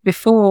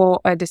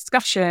before a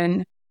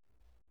discussion,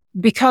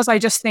 because I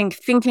just think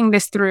thinking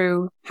this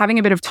through, having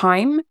a bit of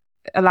time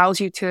allows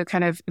you to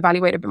kind of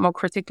evaluate a bit more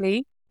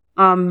critically.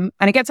 And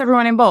it gets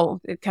everyone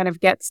involved. It kind of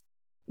gets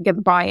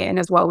buy-in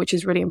as well, which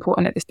is really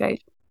important at this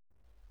stage.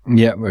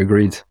 Yeah,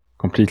 agreed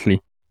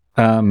completely.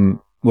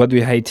 What do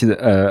you hate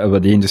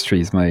about the industry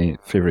is my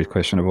favorite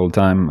question of all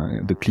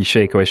time. The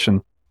cliche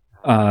question.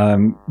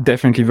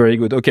 Definitely very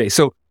good. Okay,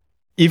 so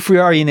if we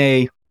are in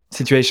a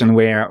situation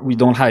where we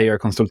don't hire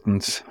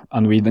consultants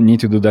and we need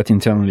to do that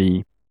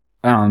internally,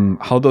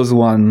 how does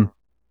one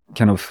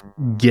kind of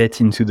get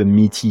into the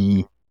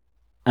meaty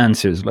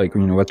answers? Like,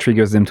 what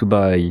triggers them to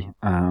buy,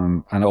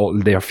 and all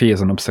their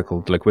fears and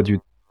obstacles? Like, what do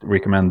you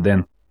recommend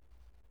then?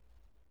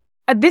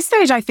 At this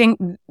stage, I think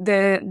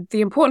the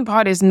important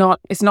part is not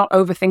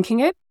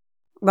overthinking it.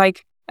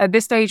 Like at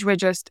this stage, we're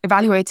just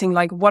evaluating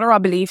like, what are our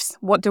beliefs?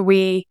 What do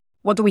we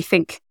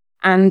think?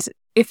 And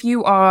if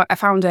you are a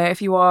founder,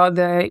 if you are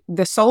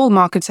the sole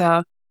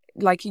marketer,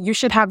 like you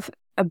should have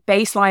a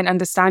baseline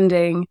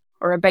understanding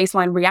or a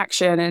baseline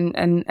reaction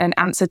and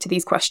answer to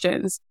these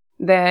questions.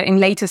 They're in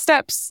later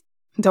steps.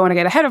 Don't want to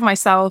get ahead of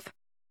myself.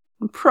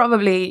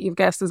 Probably, you've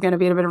guessed, there's going to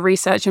be a bit of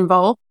research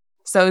involved.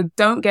 So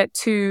don't get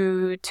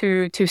too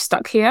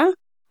stuck here.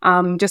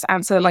 Just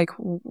answer like,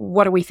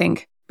 what do we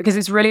think? Because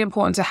it's really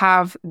important to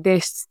have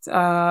this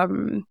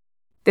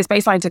this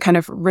baseline to kind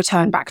of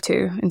return back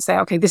to and say,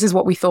 okay, this is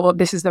what we thought,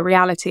 this is the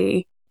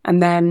reality,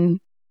 and then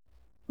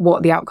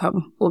what the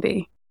outcome will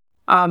be.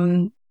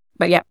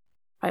 But yeah.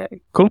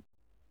 Cool.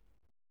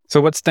 So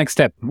what's next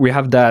step? We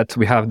have that,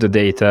 we have the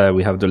data,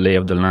 we have the lay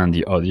of the land,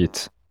 the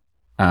audit.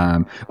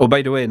 Oh,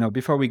 by the way, now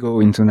before we go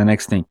into the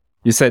next thing,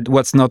 you said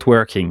what's not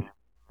working,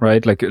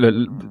 right? Like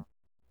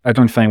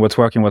identifying what's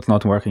working, what's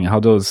not working. How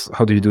do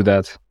you do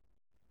that?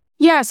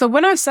 Yeah. So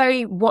when I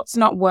say what's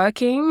not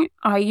working,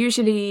 I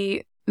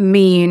usually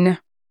mean,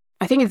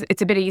 I think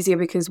it's a bit easier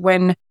because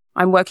when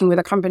I'm working with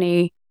a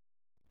company,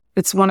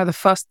 it's one of the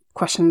first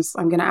questions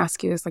I'm going to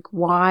ask you is like,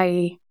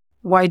 why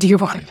do you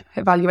want to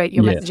evaluate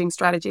your messaging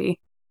strategy?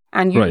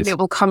 And usually it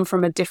will come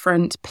from a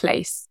different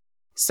place.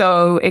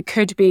 So it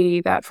could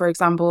be that, for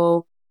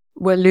example,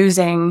 we're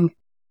losing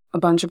a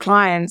bunch of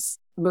clients,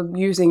 we're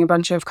losing a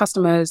bunch of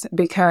customers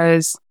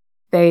because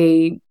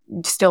they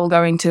still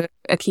going to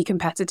a key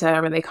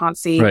competitor and they can't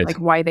see like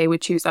why they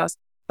would choose us.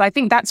 But I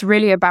think that's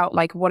really about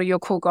like, what are your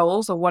core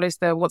goals, or what's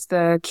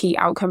the key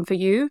outcome for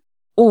you?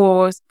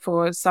 Or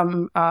for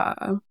some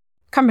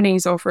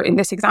companies, or for in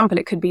this example,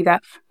 it could be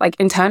that like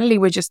internally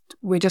we're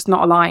just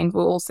not aligned.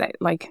 We're all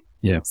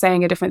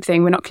saying a different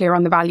thing. We're not clear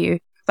on the value.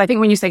 So I think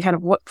when you say kind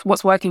of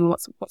what's working,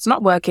 what's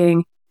not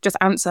working, just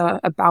answer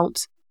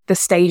about the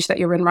stage that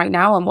you're in right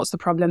now and what's the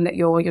problem that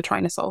you're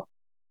trying to solve.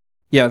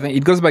 Yeah, I think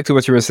it goes back to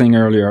what you were saying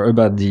earlier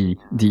about the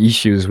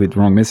issues with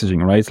wrong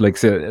messaging, right? Like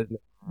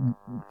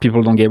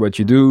people don't get what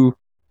you do,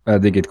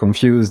 they get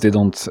confused, they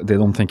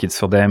don't think it's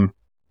for them.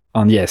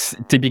 And yes,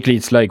 typically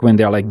it's like when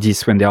they're like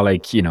this, when they're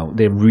like,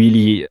 they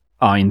really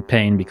are in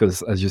pain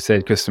because, as you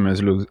said,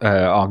 customers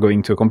are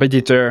going to a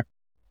competitor.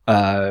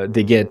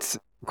 They get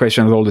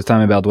questions all the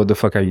time about what the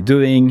fuck are you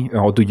doing,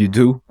 or do you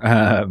do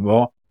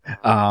more?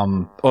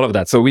 All of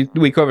that. So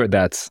we covered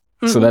that.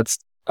 Mm-hmm. So that's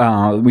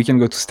we can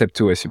go to step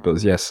 2, I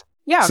suppose. Yes.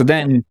 Yeah. So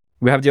then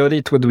we have the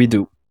audit. What do we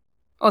do?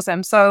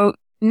 Awesome. So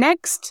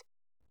next,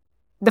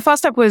 the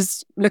first step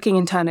was looking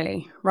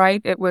internally,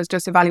 right? It was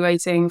just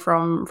evaluating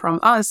from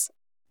us.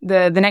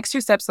 The next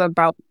 2 steps are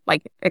about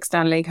like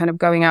externally kind of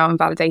going out and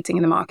validating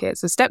in the market.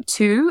 So step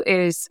 2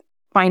 is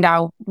find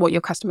out what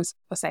your customers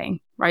are saying,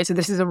 right? So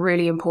this is a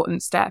really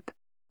important step.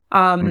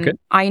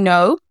 I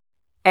know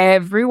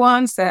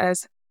everyone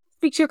says,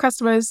 speak to your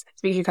customers,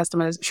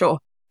 sure.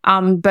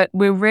 But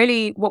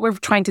what we're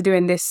trying to do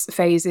in this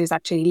phase is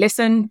actually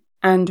listen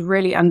and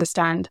really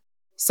understand.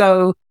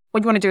 So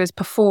what you want to do is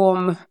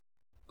perform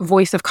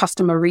voice of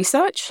customer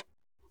research.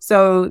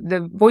 So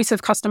the voice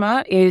of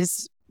customer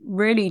is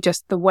really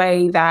just the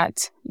way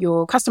that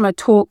your customer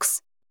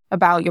talks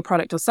about your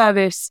product or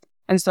service.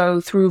 And so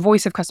through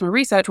voice of customer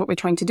research, what we're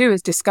trying to do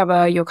is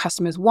discover your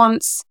customers'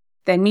 wants,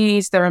 their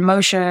needs, their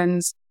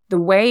emotions, the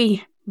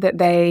way that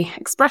they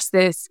express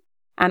this,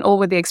 and all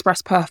with the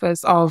express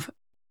purpose of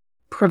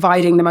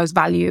providing the most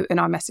value in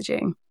our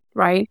messaging,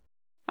 right?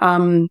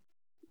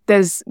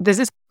 There's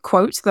this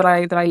quote that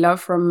I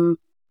love from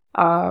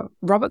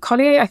Robert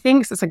Collier, I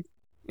think. So it's like,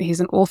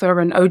 he's an author,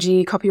 an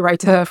OG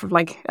copywriter from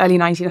like early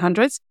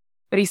 1900s.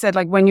 But he said,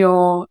 like, when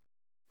you're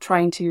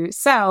trying to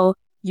sell,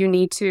 you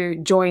need to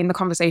join the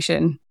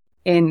conversation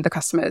in the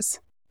customer's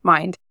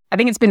mind. I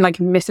think it's been like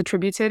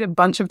misattributed a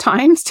bunch of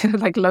times to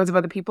like loads of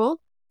other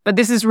people. But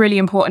this is really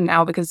important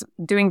now because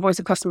doing voice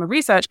of customer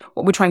research,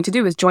 what we're trying to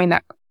do is join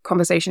that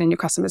conversation in your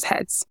customers'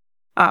 heads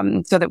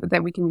so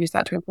that we can use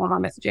that to inform our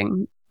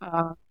messaging.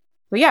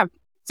 But yeah,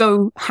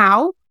 so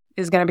how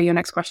is going to be your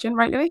next question,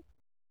 right, Louis?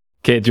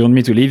 Okay, do you want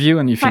me to leave you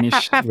and you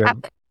finish?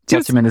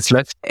 40 minutes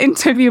left.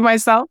 Interview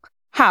myself.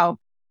 How?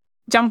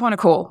 Jump on a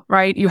call,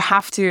 right? You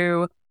have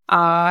to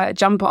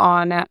jump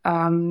on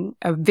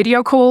a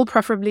video call,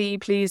 preferably,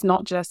 please,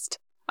 not just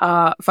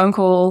phone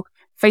call.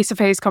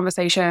 Face-to-face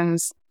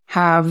conversations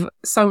have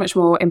so much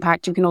more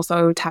impact. You can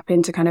also tap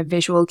into kind of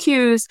visual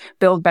cues,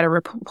 build better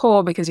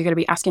rapport because you're going to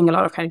be asking a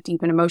lot of kind of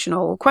deep and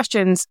emotional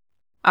questions.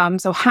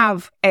 So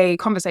have a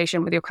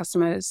conversation with your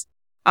customers.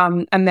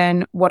 And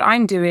then what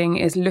I'm doing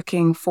is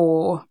looking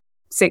for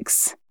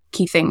 6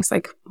 key things,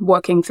 like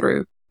working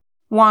through.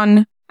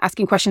 1,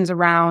 asking questions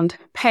around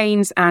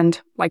pains and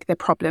like their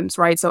problems,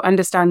 right? So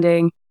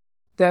understanding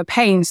the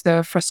pains,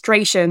 the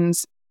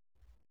frustrations.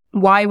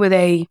 Why were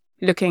they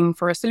looking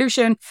for a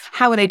solution?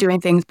 How were they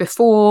doing things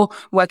before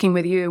working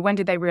with you? When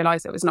did they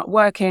realize it was not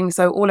working?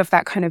 So all of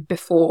that kind of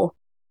before.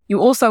 You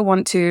also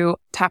want to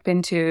tap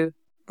into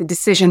the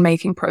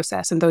decision-making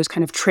process and those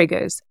kind of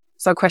triggers.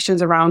 So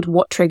questions around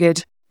what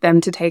triggered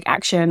them to take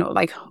action or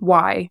like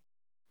why.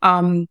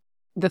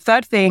 The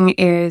third thing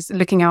is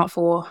looking out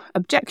for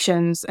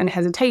objections and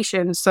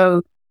hesitations.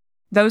 So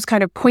those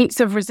kind of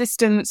points of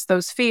resistance,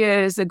 those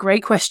fears, a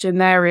great question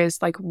there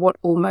is like, what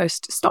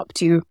almost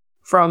stopped you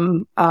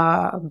from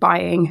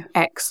buying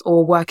X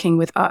or working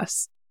with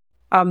us?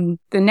 The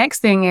next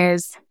thing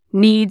is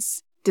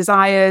needs,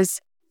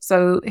 desires.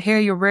 So here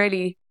you're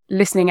really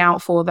listening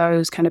out for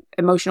those kind of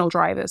emotional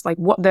drivers, like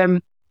what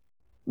them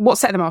what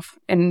set them off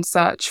in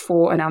search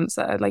for an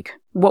answer? Like,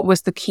 what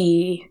was the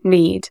key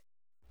need?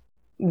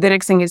 The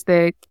next thing is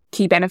the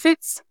key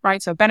benefits,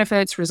 right? So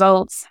benefits,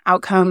 results,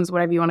 outcomes,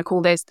 whatever you want to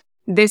call this.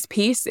 This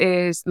piece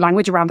is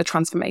language around the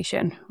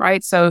transformation,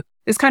 right? So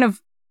this kind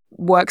of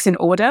works in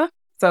order.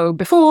 So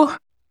before,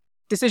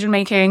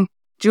 decision-making,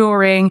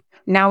 during,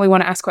 now we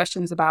want to ask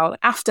questions about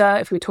after.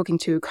 If we're talking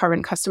to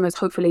current customers,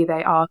 hopefully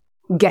they are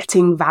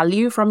getting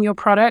value from your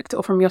product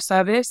or from your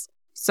service.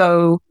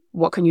 So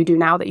what can you do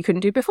now that you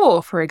couldn't do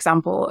before, for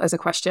example, as a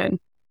question?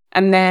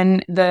 And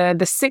then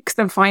the sixth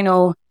and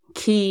final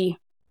key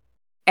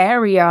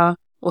area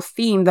or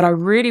theme that I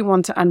really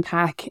want to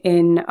unpack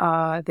in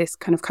this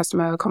kind of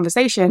customer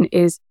conversation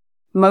is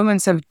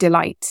moments of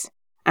delight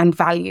and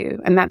value.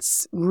 And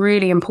that's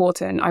really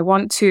important. I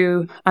want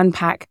to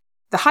unpack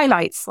the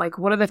highlights, like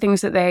what are the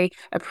things that they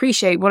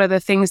appreciate? What are the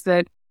things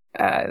that,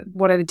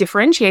 what are the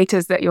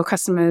differentiators that your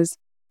customers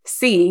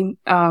see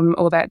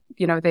or that,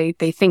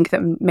 they think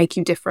that make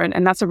you different?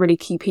 And that's a really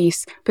key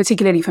piece,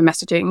 particularly for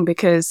messaging,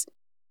 because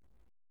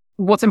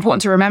what's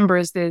important to remember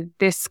is that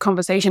this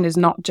conversation is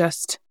not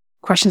just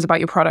questions about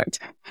your product.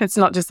 It's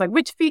not just like,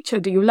 which feature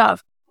do you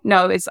love?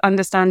 No, it's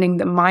understanding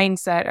the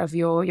mindset of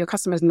your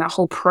customers and that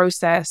whole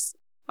process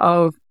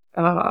of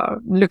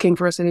looking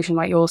for a solution,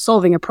 like you're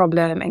solving a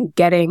problem and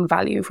getting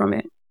value from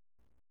it.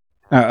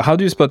 How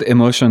do you spot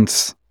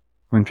emotions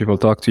when people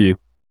talk to you?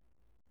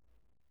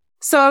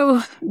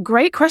 So,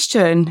 great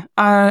question.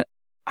 I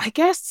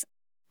guess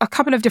a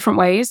couple of different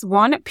ways.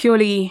 One,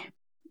 purely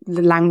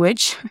the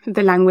language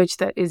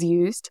that is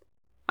used.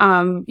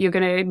 You're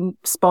going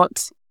to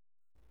spot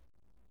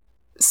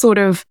sort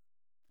of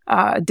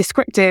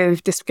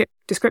descriptive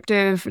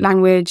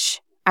language,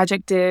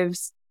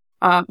 adjectives,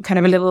 kind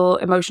of a little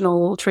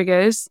emotional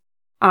triggers.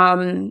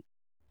 And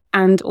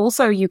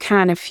also you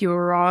can, if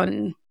you're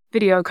on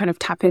video, kind of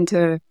tap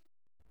into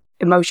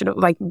emotional,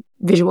 like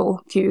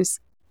visual cues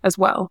as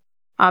well.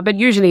 But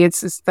usually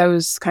it's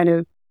those kind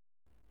of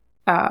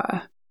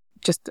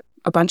just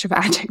a bunch of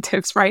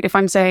adjectives, right? If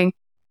I'm saying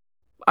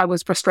I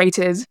was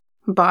frustrated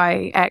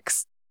by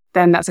X,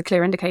 then that's a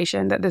clear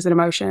indication that there's an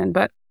emotion.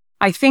 But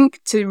I think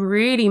to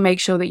really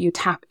make sure that you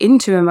tap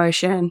into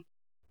emotion,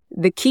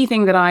 the key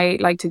thing that I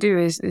like to do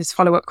is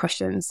follow-up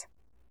questions.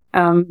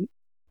 So,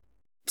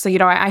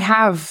 I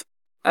have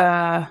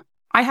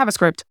a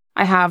script.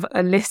 I have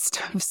a list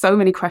of so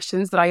many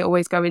questions that I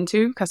always go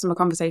into customer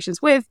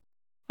conversations with.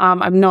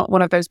 I'm not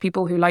one of those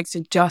people who likes to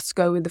just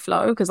go with the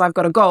flow because I've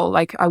got a goal.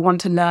 Like I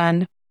want to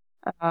learn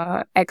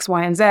X,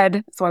 Y, and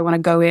Z. So I want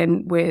to go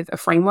in with a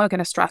framework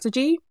and a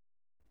strategy.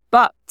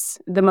 But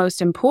the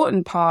most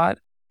important part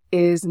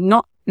is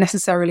not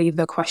necessarily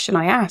the question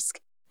I ask.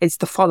 It's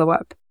the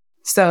follow-up.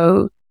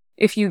 So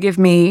if you give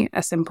me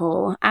a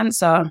simple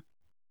answer,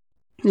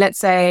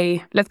 let's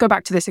go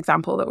back to this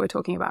example that we're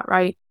talking about,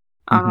 right?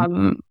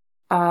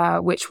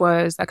 Mm-hmm. Which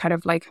was a kind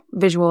of like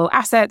visual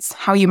assets.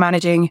 How are you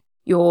managing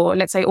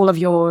let's say all of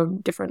your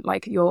different,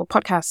 like your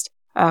podcast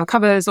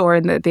covers, or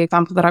in the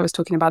example that I was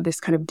talking about, this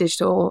kind of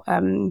digital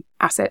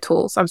asset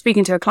tool. So I'm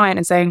speaking to a client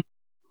and saying,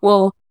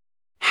 well,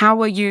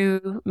 how are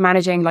you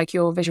managing like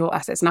your visual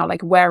assets now?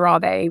 Like, where are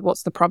they?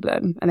 What's the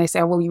problem? And they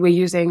say, well, we're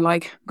using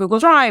like Google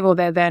Drive, or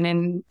they're then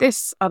in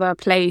this other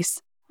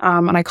place.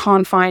 And I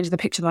can't find the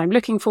picture that I'm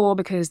looking for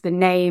because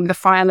the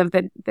file of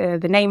the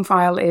name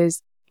file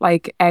is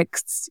like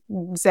xz.png.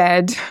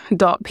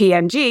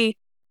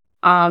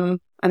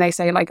 And they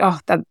say like, oh,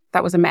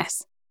 that was a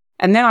mess.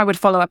 And then I would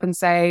follow up and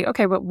say,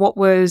 okay, but what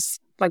was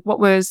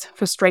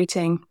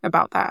frustrating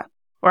about that?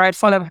 Or I'd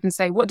follow up and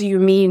say, what do you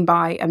mean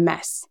by a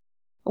mess?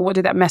 Or what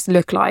did that mess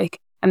look like?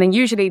 And then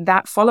usually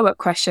that follow-up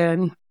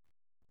question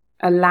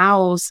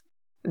allows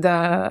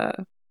the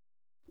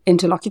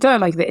interlocutor,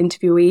 like the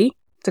interviewee,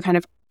 to kind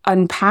of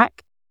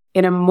unpack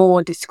in a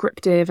more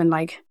descriptive and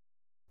like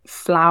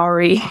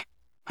flowery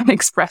and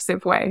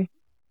expressive way.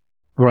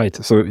 Right.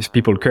 So if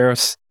people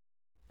curse,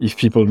 if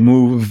people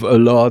move a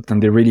lot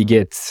and they really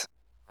get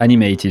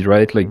animated,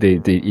 right? Like they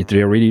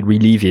really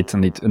relieve it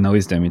and it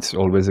annoys them. It's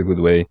always a good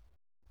way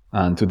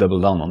to double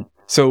down on.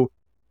 So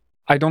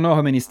I don't know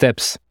how many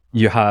steps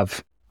you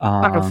have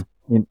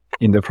in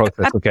the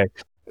process. Okay.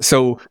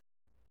 So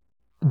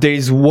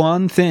there's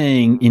one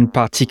thing in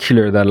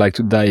particular that I'd like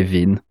to dive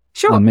in.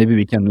 Sure. And maybe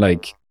we can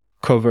like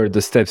cover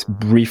the steps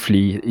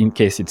briefly in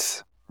case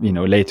it's,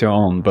 later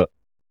on. But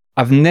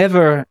I've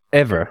never,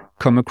 ever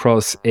come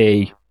across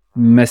a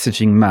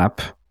messaging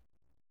map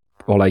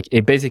or like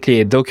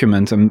basically a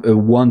document, a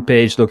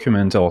one-page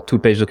document or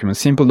two-page document,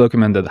 simple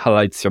document that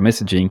highlights your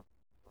messaging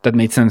that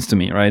made sense to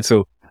me, right?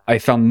 So I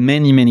found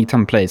many, many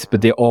templates,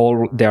 but they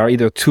are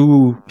either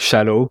too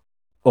shallow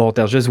or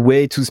they're just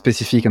way too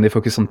specific and they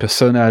focus on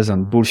personas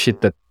and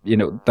bullshit that,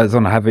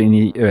 doesn't have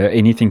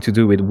anything to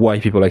do with why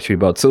people actually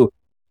bought. So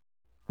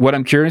what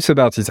I'm curious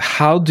about is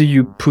how do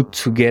you put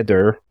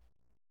together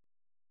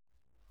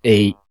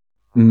a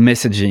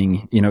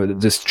messaging,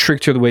 the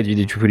structured way that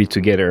you put it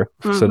together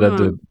so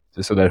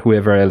that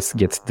whoever else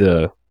gets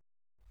the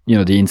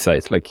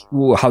insights, like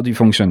how do you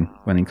function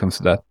when it comes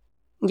to that?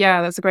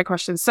 Yeah, that's a great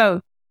question.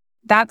 So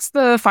that's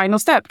the final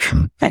step,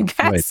 I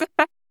guess.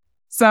 Right.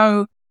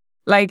 So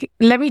like,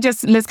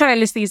 let's kind of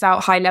list these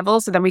out high level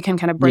so then we can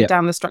kind of break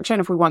down the structure.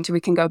 And if we want to, we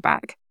can go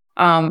back.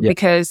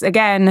 Because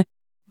again,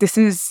 this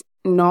is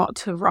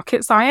not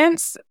rocket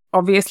science.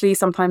 Obviously,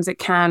 sometimes it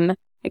can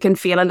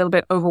feel a little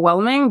bit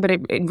overwhelming, but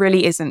it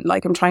really isn't.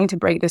 Like, I'm trying to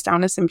break this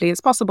down as simply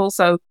as possible.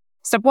 So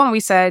step one, we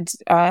said,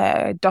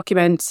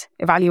 document,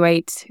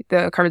 evaluate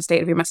the current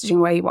state of your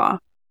messaging where you are.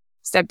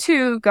 Step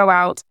two, go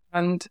out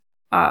and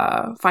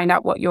find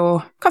out what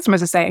your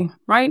customers are saying,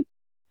 right?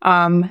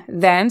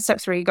 Then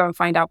step three, go and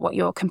find out what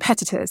your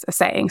competitors are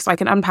saying. So I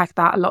can unpack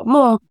that a lot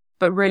more,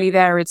 but really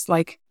there it's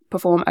like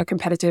perform a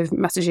competitive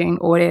messaging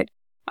audit,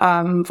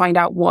 find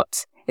out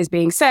what is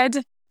being said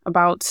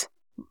about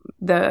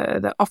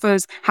the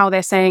offers, how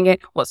they're saying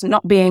it, what's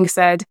not being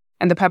said.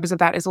 And the purpose of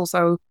that is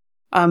also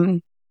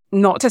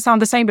not to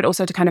sound the same, but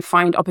also to kind of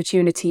find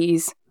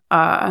opportunities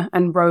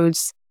and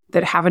roads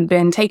that haven't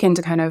been taken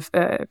to kind of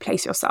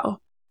place yourself.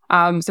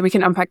 So we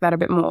can unpack that a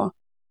bit more.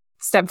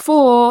 Step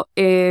four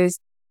is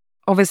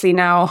obviously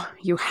now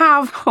you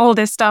have all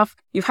this stuff,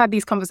 you've had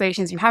these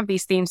conversations, you have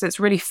these themes, so it's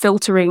really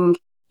filtering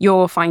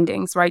your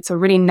findings, right? So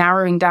really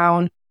narrowing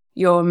down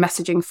your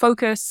messaging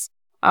focus,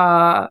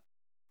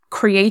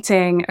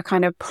 creating a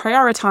kind of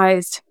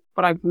prioritized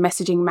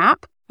messaging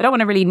map. I don't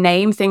want to really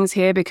name things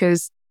here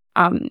because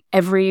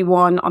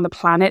everyone on the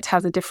planet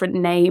has a different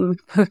name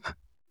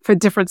for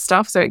different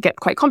stuff. So it gets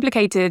quite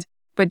complicated,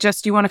 but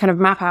just you want to kind of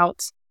map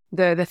out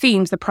the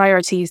themes, the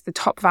priorities, the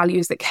top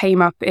values that came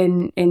up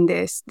in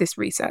this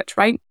research,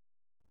 right?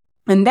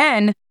 And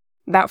then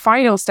that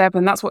final step,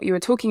 and that's what you were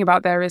talking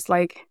about there, is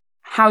like,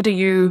 how do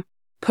you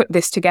put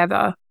this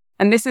together?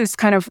 And this is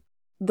kind of,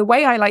 the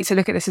way I like to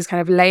look at this is kind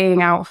of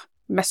laying out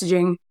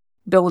messaging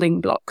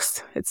building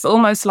blocks. It's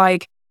almost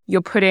like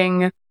you're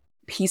putting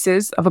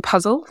pieces of a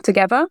puzzle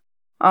together.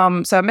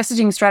 So a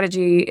messaging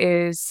strategy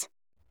is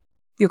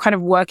you're kind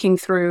of working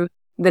through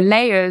the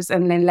layers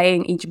and then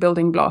laying each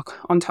building block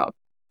on top.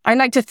 I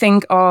like to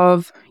think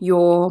of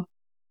your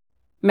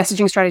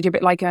messaging strategy a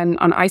bit like an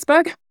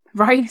iceberg,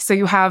 right? So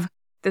you have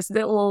this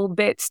little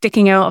bit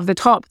sticking out of the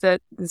top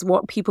that is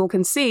what people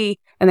can see.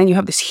 And then you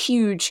have this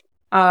huge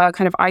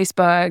kind of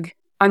iceberg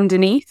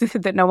underneath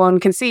that no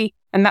one can see.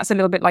 And that's a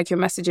little bit like your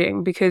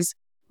messaging, because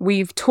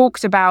we've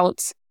talked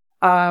about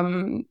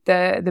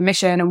the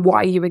mission and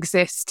why you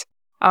exist.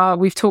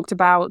 We've talked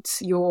about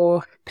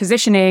your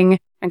positioning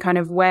and kind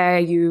of where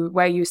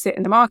you sit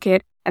in the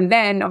market. And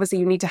then obviously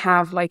you need to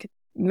have like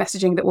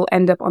messaging that will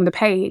end up on the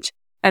page.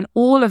 And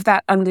all of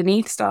that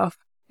underneath stuff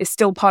is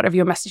still part of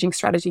your messaging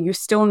strategy. You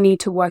still need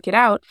to work it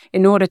out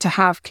in order to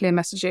have clear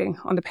messaging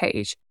on the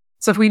page.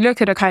 So if we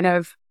look at a kind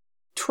of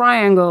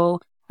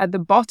triangle at the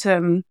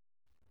bottom,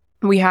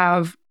 we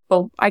have,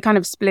 I kind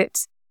of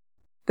split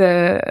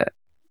the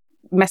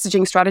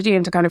messaging strategy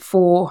into kind of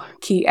 4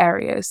 key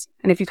areas.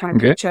 And if you kind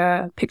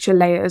of picture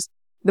layers,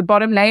 the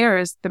bottom layer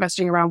is the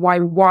messaging around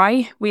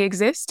why we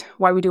exist,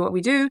 why we do what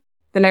we do.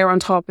 The layer on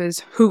top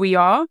is who we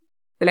are.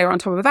 The layer on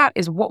top of that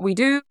is what we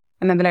do.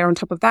 And then the layer on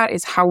top of that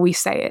is how we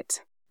say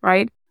it,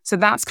 right? So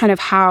that's kind of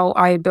how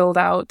I build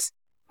out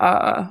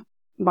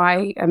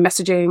my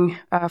messaging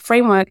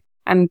framework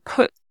and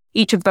put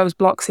each of those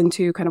blocks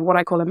into kind of what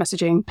I call a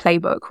messaging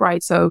playbook,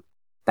 right? So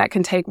that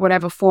can take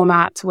whatever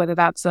format, whether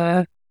that's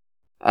a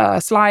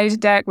slide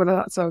deck, whether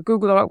that's a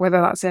Google Doc,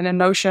 whether that's in a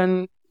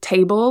Notion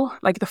table.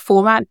 Like, the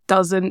format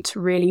doesn't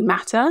really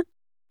matter.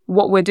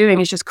 What we're doing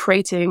is just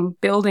creating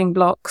building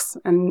blocks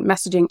and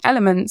messaging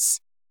elements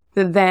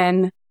that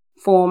then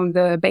form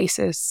the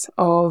basis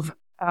of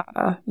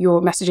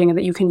your messaging and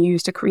that you can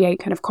use to create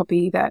kind of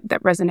copy that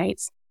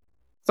resonates.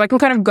 So I can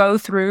kind of go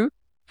through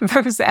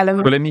those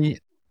elements.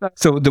 Well,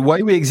 so the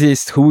why we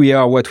exist, who we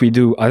are, what we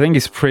do, I think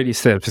is pretty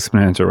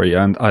self-explanatory.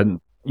 And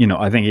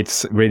I think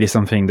it's really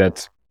something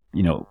that,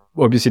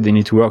 obviously they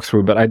need to work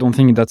through, but I don't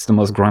think that's the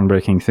most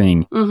groundbreaking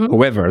thing. Mm-hmm.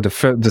 However,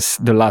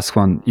 the last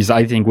one is,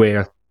 I think,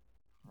 where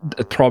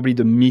probably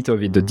the meat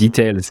of it, the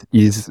details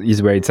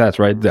is where it's at,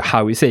 right? The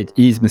how we say it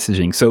is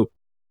messaging. So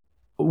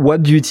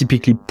what do you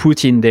typically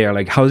put in there?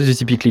 Like, how do you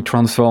typically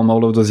transform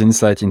all of those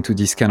insights into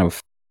this kind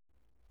of,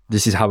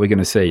 this is how we're going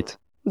to say it?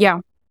 Yeah.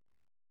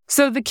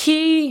 So the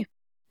key,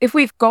 if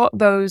we've got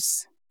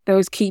those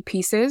key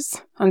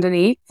pieces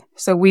underneath,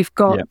 so we've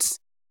got,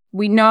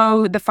 we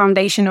know the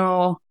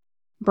foundational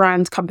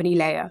brand company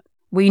layer.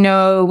 We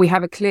know we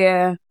have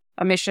a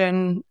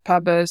mission,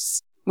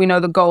 purpose. We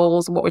know the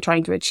goals, what we're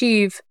trying to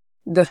achieve,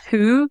 the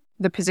who,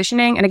 the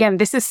positioning. And again,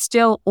 this is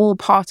still all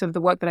part of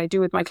the work that I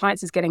do with my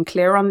clients, is getting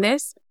clear on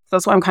this. So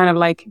that's why I'm kind of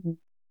like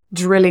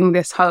drilling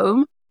this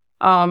home.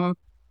 And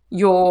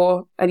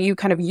you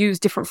kind of use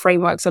different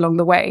frameworks along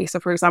the way. So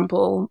for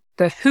example,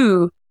 the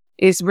who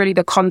is really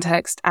the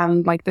context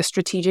and like the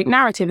strategic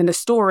narrative and the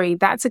story.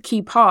 That's a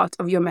key part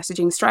of your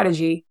messaging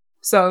strategy.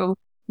 So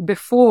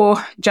before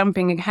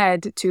jumping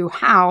ahead to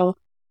how,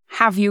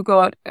 have you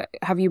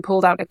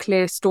pulled out a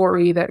clear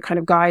story that kind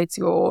of guides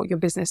your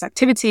business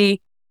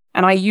activity?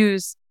 And I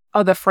use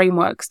other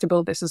frameworks to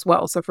build this as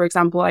well. So for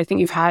example, I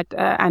think you've had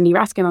Andy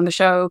Raskin on the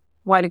show a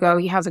while ago.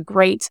 He has a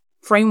great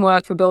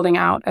framework for building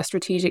out a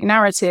strategic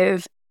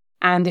narrative.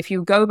 And if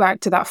you go back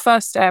to that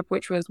first step,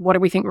 which was what do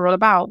we think we're all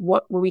about?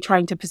 What were we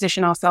trying to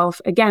position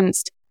ourselves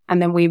against?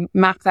 And then we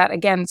map that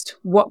against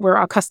what were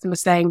our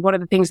customers saying? What are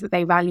the things that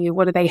they value?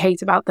 What do they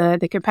hate about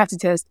the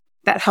competitors?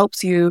 That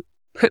helps you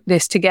put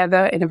this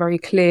together in a very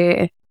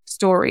clear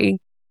story.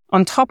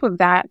 On top of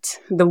that,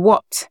 the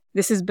what.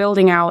 This is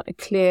building out a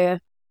clear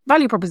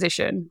value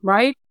proposition,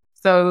 right?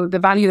 So the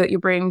value that you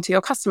bring to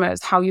your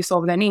customers, how you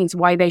solve their needs,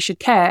 why they should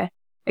care.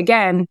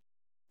 Again,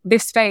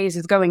 this phase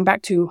is going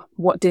back to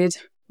what did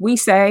we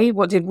say?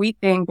 What did we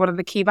think? What are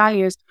the key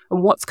values?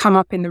 And what's come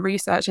up in the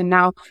research? And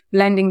now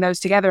blending those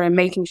together and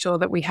making sure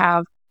that we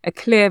have a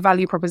clear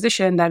value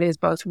proposition that is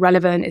both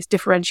relevant, is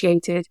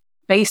differentiated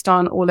based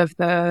on all of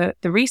the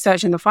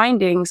research and the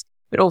findings,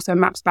 but also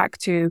maps back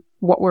to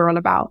what we're all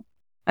about.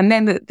 And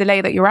then the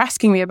layer that you're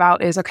asking me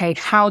about is, okay,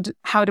 how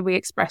do we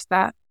express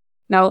that?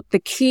 Now, the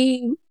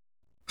key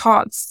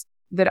parts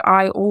that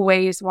I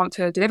always want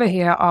to deliver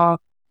here are,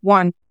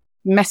 one,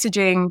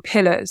 messaging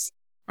pillars,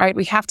 right?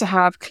 We have to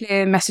have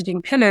clear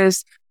messaging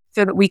pillars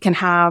so that we can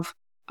have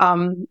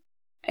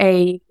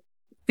a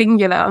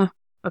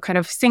kind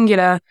of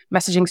singular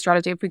messaging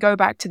strategy. If we go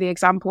back to the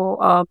example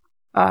of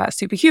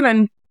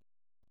Superhuman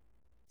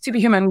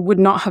would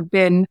not have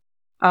been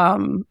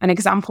an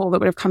example that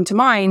would have come to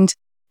mind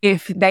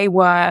if they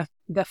were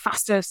the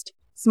fastest,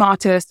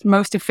 smartest,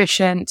 most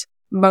efficient,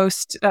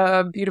 most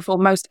beautiful,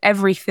 most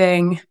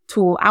everything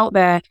tool out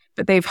there,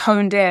 but they've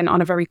honed in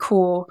on a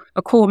core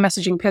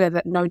messaging pillar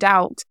that no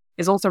doubt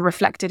is also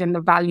reflected in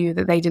the value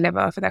that they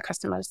deliver for their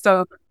customers.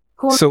 So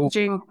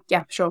messaging,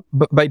 yeah, sure.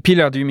 But by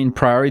pillar, do you mean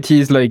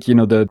priorities? Like,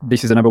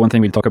 this is the number one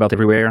thing we'll talk about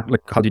everywhere.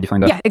 Like, how do you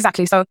define that? Yeah,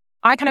 exactly. So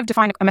I kind of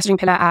define a messaging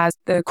pillar as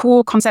the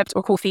core concept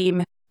or core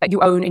theme that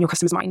you own in your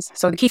customers' minds.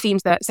 So the key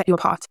themes that set you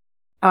apart.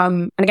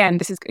 And again,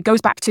 it goes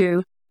back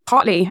to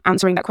partly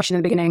answering that question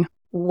in the beginning.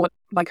 What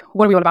are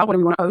we all about? What do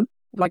we want to own?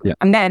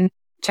 And then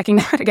checking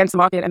that against the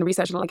market and the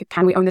research,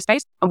 can we own this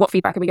space? And what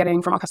feedback are we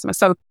getting from our customers?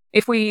 So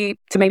to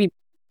maybe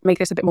make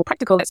this a bit more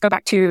practical, let's go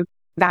back to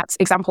that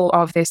example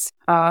of this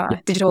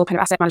digital kind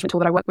of asset management tool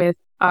that I work with.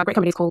 A great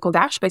company called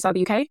Dash, based out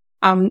of the UK.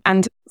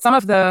 And some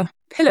of the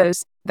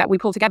pillars that we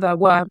pulled together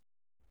were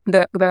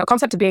the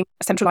concept of being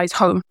a centralized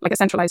home, like a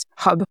centralized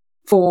hub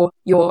for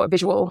your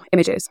visual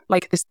images,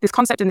 like this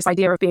concept and this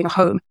idea of being a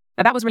home.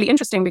 Now that was really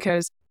interesting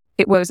because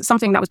it was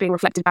something that was being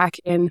reflected back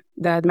in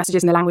the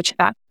messages and the language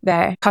that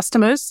their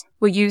customers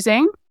were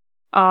using.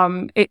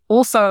 It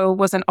also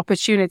was an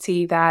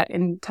opportunity that,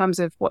 in terms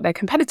of what their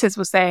competitors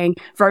were saying,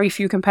 very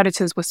few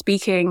competitors were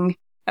speaking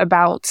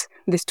about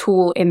this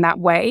tool in that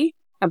way,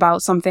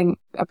 about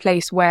a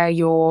place where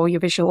your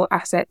visual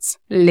assets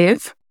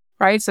live,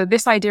 right? So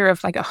this idea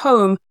of a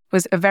home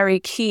was a very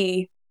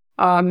key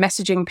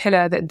messaging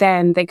pillar that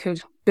then they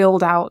could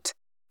build out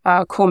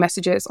core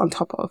messages on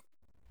top of.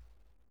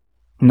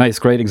 Nice,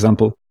 great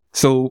example.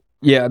 So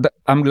yeah,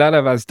 I'm glad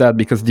I've asked that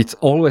because it's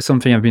always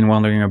something I've been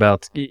wondering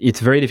about. It's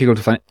very difficult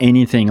to find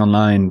anything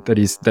online that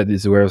is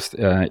worth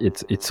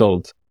it's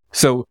sold.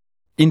 So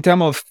in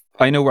terms of,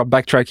 I know we're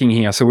backtracking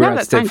here, so we're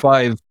at step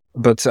 5,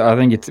 but I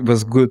think it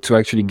was good to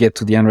actually get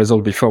to the end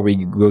result before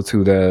we go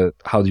to the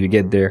how do you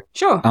get there.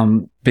 Sure.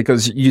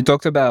 Because you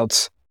talked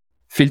about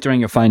filtering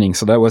your findings.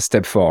 So that was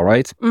step 4,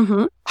 right?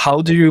 Mm-hmm.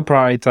 How do you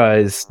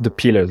prioritize the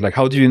pillars? Like,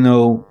 how do you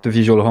know the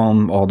visual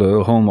home or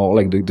the home or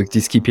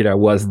this key pillar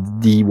was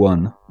the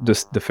one,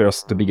 the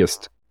first, the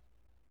biggest?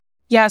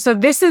 Yeah. So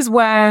this is,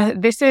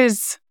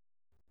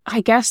 I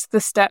guess,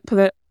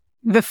 the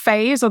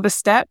phase or the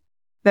step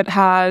that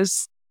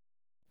has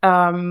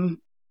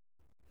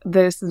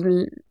this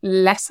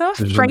lesser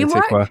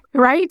framework,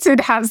 right? So it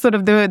has sort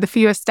of the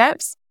fewer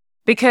steps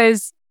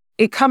because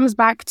it comes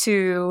back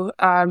to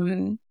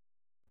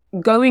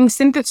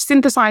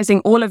synthesizing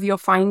all of your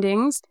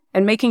findings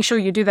and making sure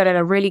you do that in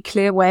a really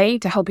clear way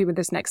to help you with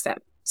this next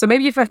step. So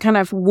maybe if I kind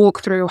of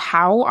walk through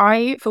how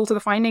I filter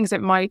the findings,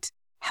 it might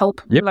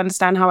help people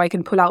understand how I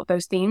can pull out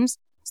those themes.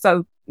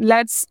 So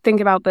let's think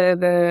about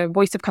the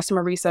voice of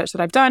customer research that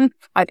I've done.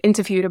 I've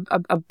interviewed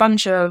a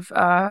bunch of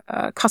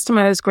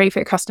customers, great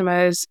fit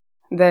customers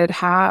that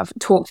have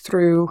talked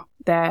through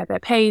their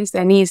pains,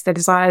 their needs, their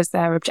desires,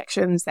 their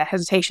objections, their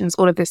hesitations,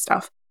 all of this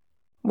stuff.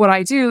 What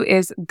I do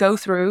is go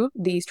through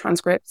these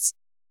transcripts,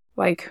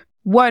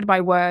 word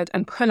by word,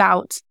 and pull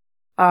out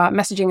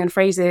messaging and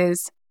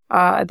phrases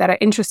that are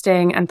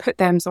interesting and put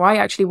them. So I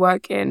actually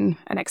work in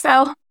an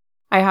Excel.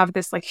 I have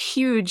this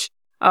huge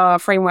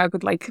framework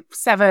with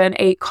 7,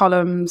 8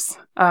 columns,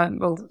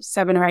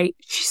 7 or 8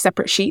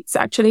 separate sheets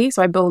actually.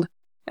 So I build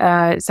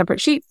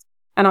separate sheets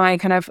and I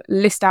kind of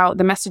list out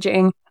the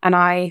messaging and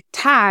I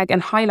tag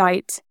and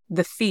highlight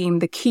the theme,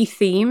 the key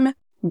theme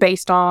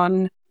based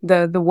on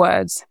the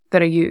words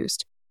that are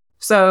used.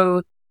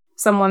 So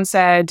someone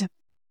said,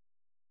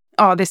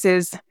 oh, this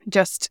is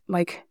just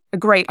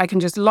great. I can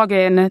just log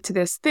in to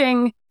this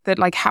thing that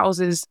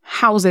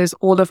houses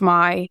all of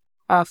my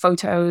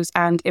photos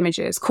and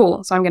images.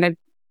 Cool. So I'm going to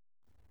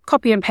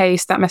copy and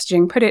paste that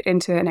messaging, put it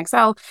into an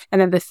Excel. And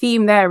then the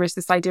theme there is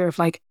this idea of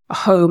a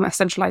home, a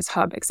centralized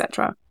hub,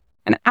 etc.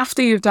 And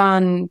after you've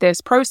done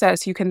this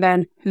process, you can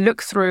then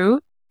look through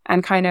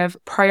and kind of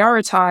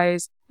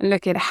prioritize and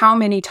look at how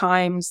many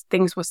times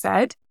things were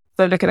said.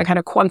 So look at the kind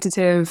of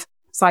quantitative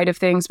side of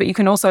things, but you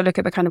can also look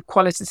at the kind of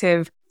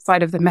qualitative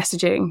side of the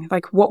messaging,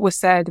 like what was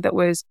said that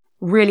was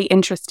really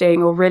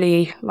interesting or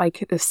really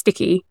like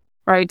sticky,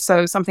 right?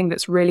 So something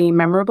that's really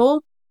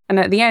memorable. And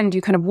at the end,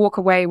 you kind of walk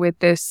away with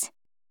this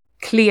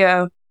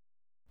clear,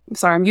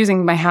 sorry, I'm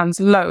using my hands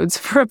loads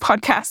for a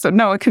podcast, so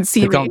no one can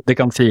see me. They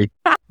can't see it.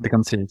 They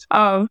can't see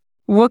it.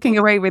 Walking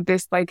away with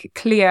this like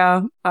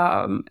clear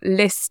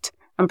list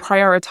and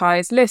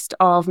prioritized list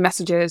of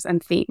messages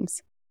and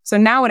themes. So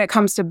now when it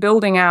comes to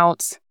building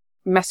out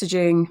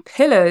messaging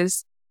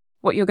pillars,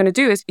 what you're going to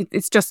do is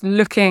it's just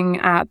looking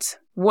at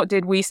what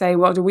did we say?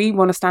 What do we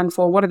want to stand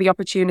for? What are the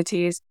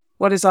opportunities?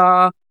 What is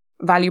our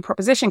value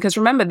proposition? Because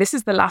remember, this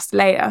is the last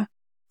layer.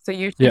 So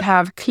you should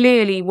have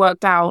clearly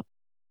worked out,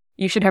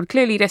 you should have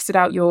clearly listed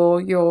out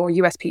your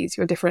USPs,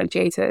 your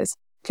differentiators,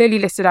 clearly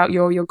listed out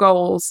your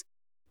goals,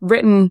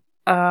 written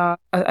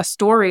a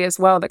story as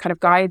well that kind of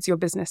guides your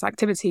business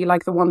activity,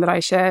 like the one that I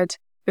shared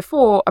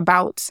before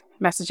about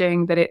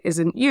messaging, that it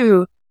isn't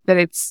you, that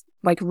it's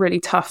like really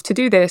tough to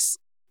do this.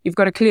 You've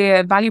got a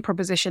clear value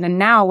proposition. And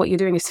now what you're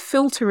doing is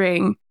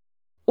filtering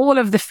all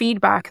of the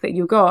feedback that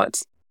you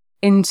got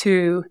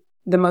into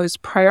the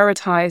most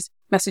prioritized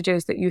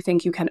messages that you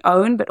think you can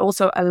own, but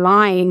also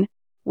align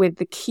with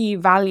the key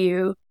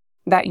value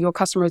that your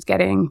customer is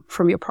getting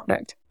from your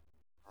product.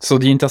 So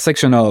the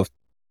intersection of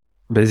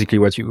basically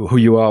who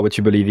you are, what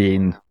you believe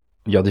in,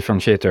 your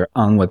differentiator,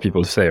 and what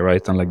people say,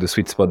 right? And like the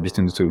sweet spot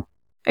between the two.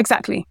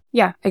 Exactly.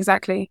 Yeah,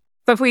 exactly.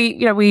 So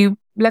if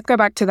let's go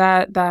back to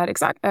that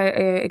exact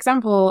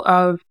example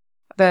of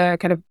the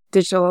kind of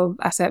digital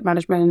asset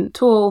management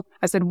tool.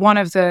 I said one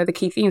of the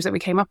key themes that we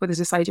came up with is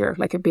this idea of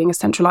like it being a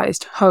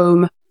centralized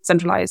home,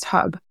 centralized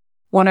hub.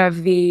 One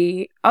of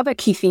the other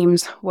key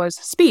themes was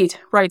speed,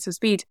 right? So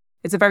speed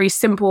is a very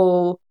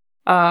simple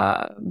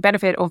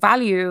benefit or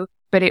value,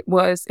 but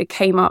it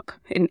came up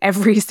in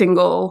every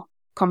single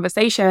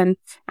conversation,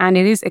 and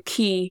it is a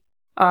key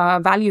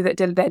value that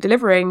they're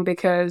delivering,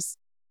 because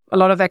a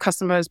lot of their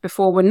customers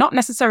before were not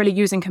necessarily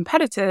using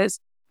competitors.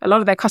 A lot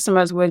of their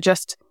customers were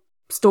just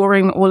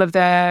storing all of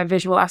their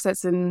visual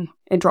assets in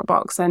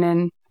Dropbox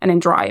and in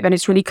Drive, and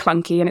it's really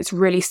clunky and it's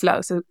really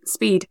slow. So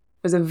speed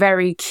was a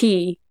very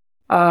key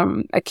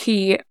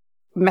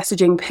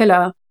messaging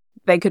pillar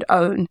they could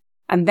own.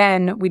 And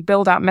then we'd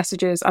build out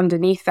messages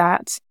underneath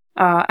that,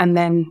 and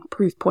then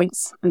proof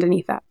points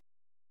underneath that.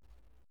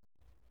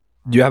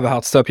 Do you have a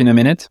hard stop in a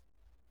minute?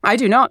 I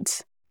do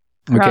not.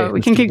 Okay,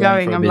 we can keep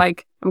going.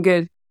 I'm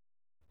good.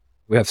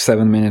 We have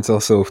 7 minutes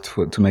or so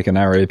to make an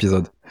hour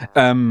episode.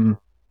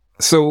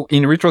 So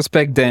in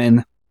retrospect,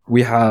 then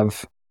we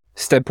have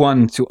step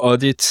 1 to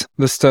audit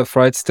the stuff,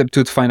 right? Step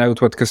 2 to find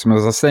out what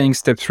customers are saying.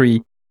 Step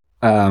 3,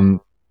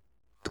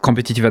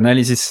 competitive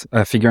analysis,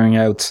 figuring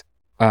out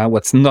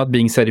what's not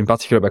being said in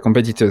particular by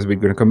competitors. We're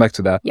going to come back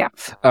to that. Yeah.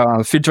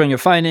 Filtering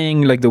and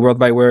finding, like the word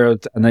by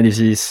word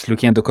analysis,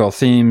 looking at the core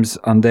themes,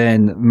 and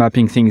then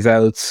mapping things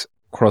out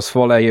across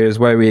 4 layers,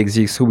 where we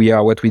exist, who we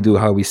are, what we do,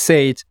 how we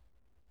say it.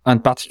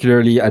 And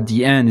particularly at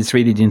the end, it's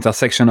really the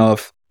intersection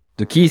of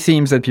the key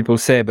themes that people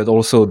say, but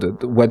also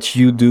what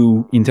you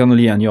do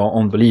internally and your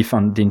own belief.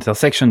 And the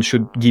intersection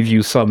should give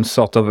you some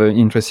sort of an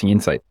interesting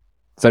insight.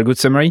 Is that a good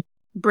summary?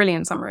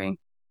 Brilliant summary.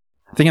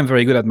 I think I'm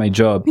very good at my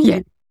job. Yeah.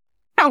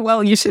 Oh,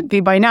 well, you should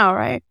be by now,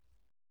 right?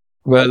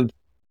 Well,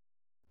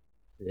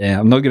 yeah,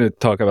 I'm not going to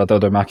talk about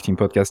other marketing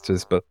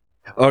podcasters, but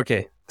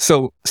okay.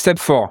 So step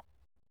 3,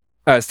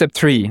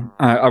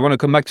 I want to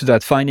come back to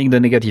that, finding the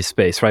negative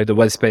space, right? The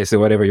white space or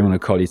whatever you want to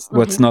call it,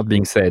 what's not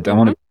being said. I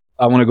want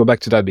to go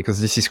back to that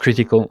because this is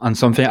critical and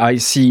something I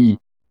see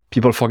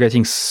people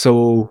forgetting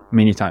so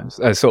many times,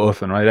 so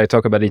often, right? I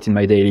talk about it in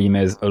my daily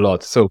emails a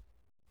lot. So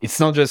it's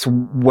not just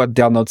what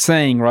they're not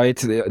saying,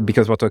 right?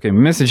 Because we're talking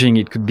messaging,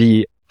 it could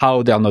be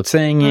how they're not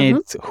saying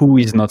it, who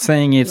is not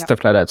saying it,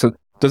 stuff like that. So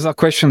those are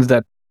questions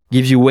that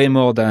give you way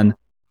more than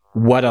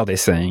what are they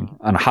saying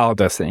and how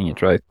they're saying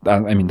it, right? I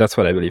mean, that's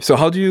what I believe. So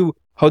how do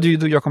you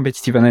do your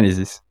competitive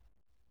analysis?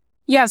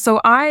 Yeah,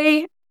 so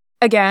I,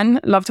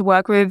 again, love to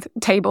work with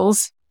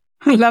tables.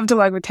 Love to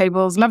work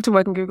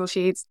in Google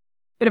Sheets.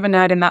 Bit of a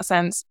nerd in that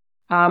sense.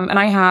 And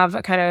I have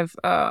a kind of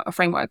a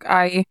framework.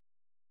 I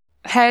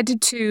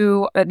head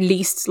to at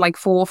least like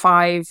 4 or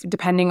 5,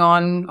 depending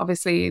on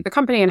obviously the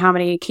company and how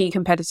many key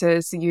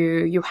competitors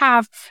you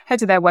have. Head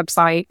to their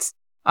website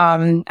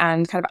and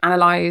kind of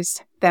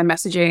analyze their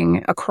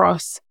messaging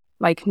across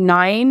like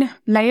 9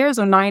 layers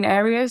or 9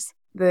 areas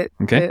that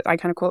I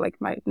kind of call like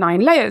my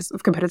 9 layers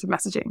of competitive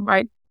messaging,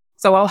 right?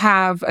 So I'll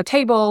have a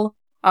table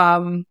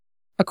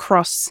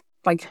across,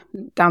 like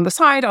down the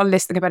side, I'll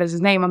list the competitor's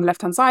name on the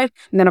left-hand side.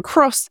 And then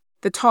across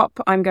the top,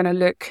 I'm going to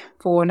look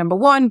for number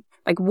 1,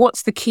 like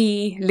what's the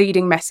key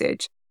leading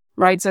message,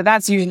 right? So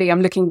that's usually,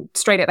 I'm looking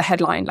straight at the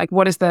headline, like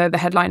what is the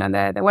headline on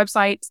their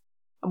website?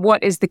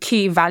 What is the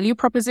key value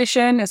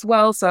proposition as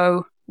well?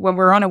 So when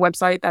we're on a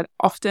website, that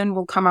often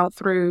will come out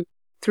through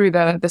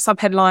the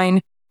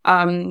subheadline.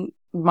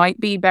 might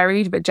be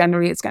buried, but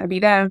generally it's going to be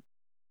there.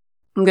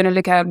 I'm going to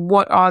look at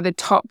what are the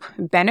top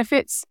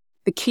benefits,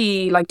 the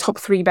key like top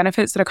 3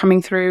 benefits that are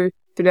coming through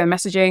their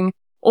messaging.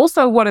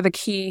 Also, what are the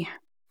key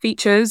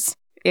features?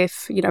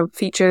 If,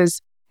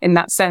 features in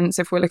that sense,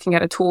 if we're looking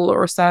at a tool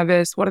or a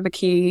service, what are the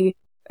key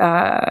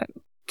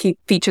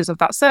features of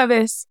that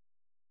service?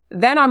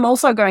 Then I'm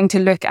also going to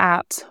look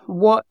at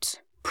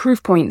what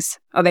proof points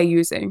are they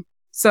using.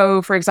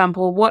 So, for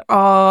example, what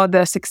are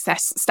the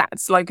success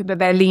stats like that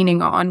they're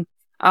leaning on?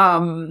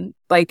 Are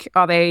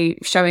they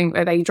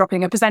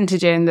dropping a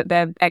percentage in that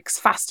they're X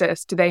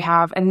fastest? Do they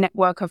have a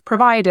network of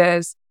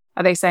providers?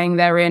 Are they saying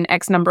they're in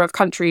X number of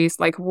countries?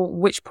 Like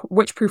which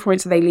proof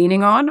points are they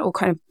leaning on, or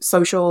kind of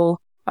social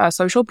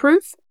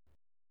proof?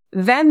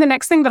 Then the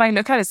next thing that I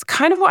look at is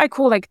kind of what I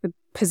call like the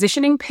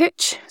positioning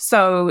pitch.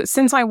 So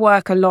since I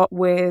work a lot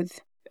with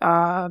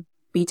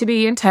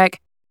B2B in tech,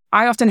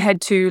 I often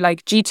head to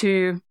like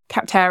G2,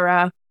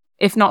 Capterra.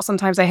 If not,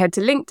 sometimes I head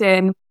to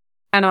LinkedIn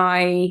and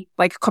I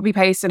like copy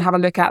paste and have a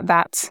look at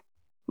that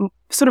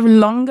sort of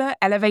longer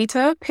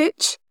elevator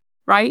pitch,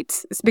 right?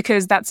 It's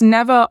because that's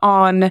never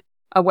on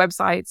a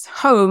website's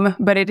home,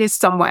 but it is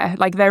somewhere.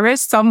 Like there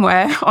is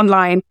somewhere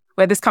online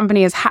where this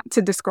company has had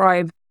to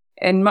describe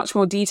in much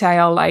more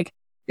detail, like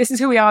this is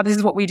who we are, this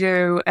is what we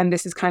do, and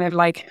this is kind of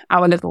like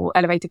our little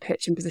elevator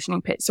pitch and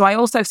positioning pitch. So I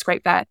also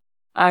scrape that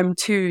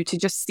to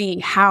just see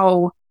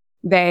how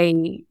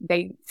they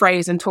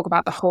phrase and talk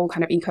about the whole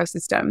kind of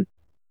ecosystem.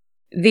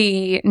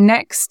 The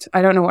next,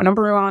 I don't know what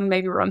number we're on,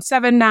 maybe we're on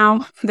 7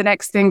 now. The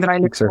next thing that I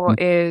look for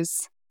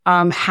is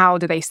how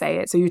do they say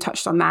it? So you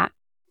touched on that.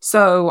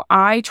 So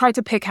I try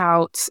to pick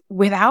out,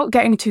 without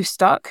getting too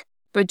stuck,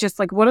 but just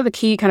like what are the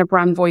key kind of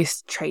brand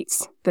voice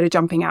traits that are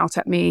jumping out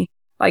at me?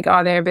 Like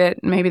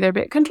maybe they're a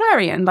bit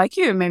contrarian like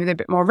you, maybe they're a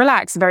bit more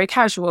relaxed, very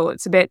casual.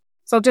 So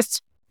I'll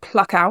just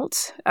pluck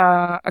out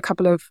a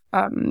couple of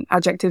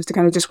adjectives to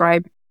kind of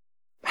describe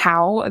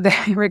how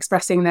they're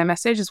expressing their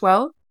message as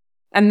well.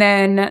 And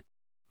then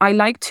I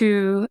like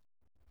to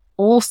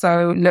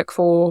also look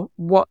for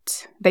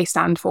what they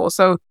stand for.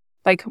 So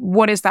like,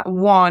 what is that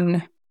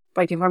one,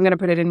 like if I'm going to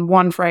put it in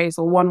one phrase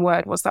or one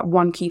word, what's that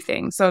one key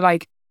thing? So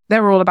like,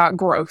 they're all about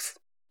growth,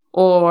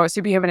 or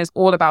Superhuman is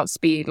all about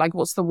speed. Like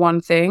what's the one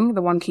thing,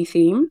 the one key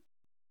theme?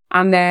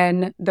 And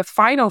then the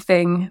final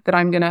thing that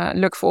I'm going to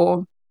look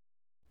for,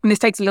 and this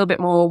takes a little bit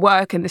more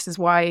work, and this is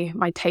why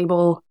my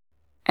table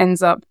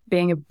ends up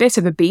being a bit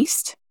of a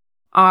beast.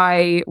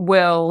 I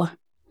will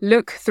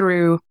look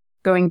through,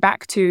 going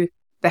back to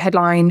the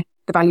headline,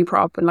 the value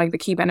prop, and like the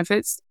key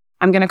benefits.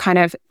 I'm going to kind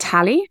of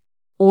tally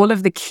all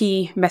of the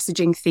key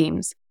messaging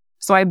themes.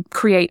 So I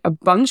create a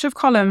bunch of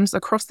columns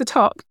across the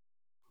top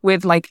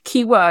with like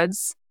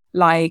keywords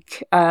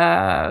like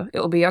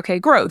it'll be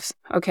growth,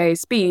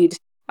 speed,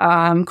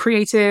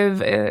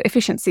 creative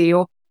efficiency,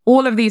 or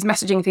all of these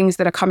messaging things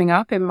that are coming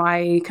up in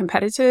my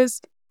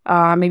competitors.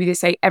 Maybe they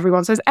say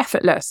everyone says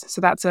effortless, so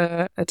that's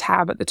a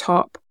tab at the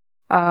top.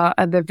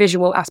 The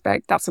visual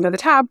aspect, that's another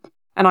tab,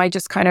 and I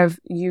just kind of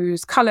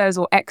use colors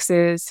or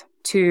X's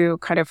to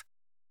kind of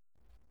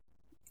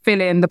fill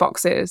in the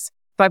boxes.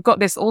 So I've got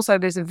this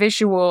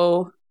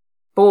visual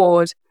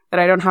board that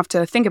I don't have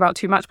to think about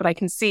too much, but I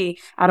can see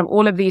out of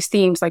all of these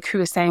themes, like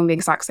who is saying the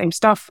exact same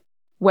stuff,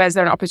 where's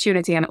there an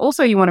opportunity? And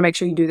also you want to make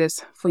sure you do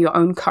this for your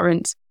own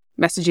current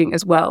messaging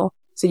as well.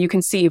 So you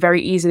can see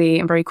very easily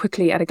and very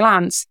quickly at a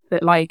glance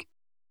that like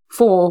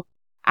 4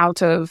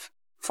 out of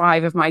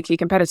 5 of my key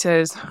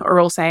competitors are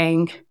all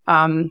saying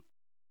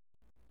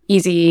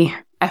easy,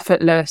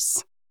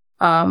 effortless,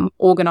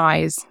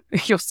 organize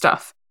your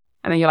stuff.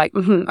 And then you're like,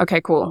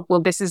 okay, cool. Well,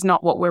 this is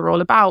not what we're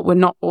all about. We're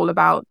not all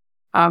about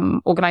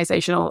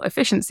organizational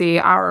efficiency.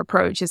 Our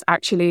approach is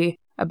actually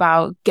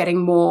about getting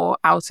more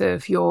out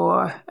of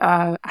your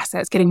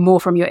assets, getting more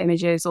from your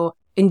images, or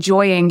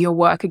enjoying your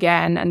work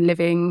again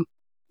and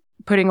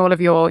putting all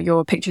of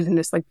your pictures in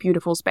this like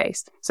beautiful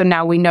space. So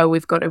now we know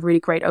we've got a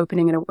really great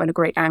opening and a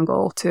great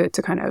angle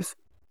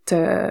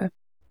to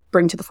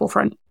bring to the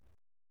forefront.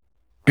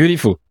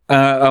 Beautiful.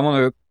 I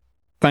want to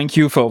thank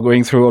you for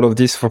going through all of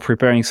this, for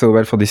preparing so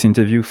well for this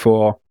interview,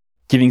 for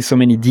giving so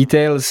many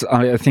details.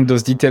 I think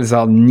those details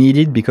are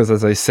needed because,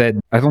 as I said,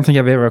 I don't think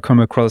I've ever come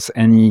across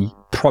any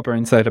proper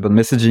insight about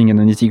messaging and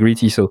the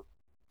nitty-gritty. So,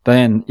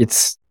 Diane,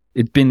 it's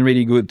been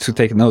really good to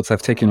take notes.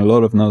 I've taken a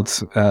lot of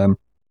notes,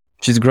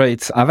 which is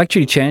great. I've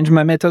actually changed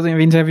my method of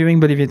interviewing,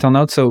 believe it or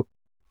not. So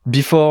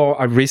before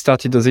I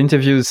restarted those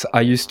interviews,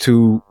 I used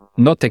to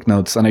not take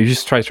notes, and I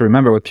just try to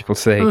remember what people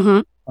say.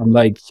 And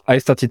like, I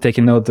started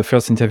taking notes the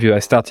first interview I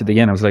started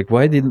again. I was like,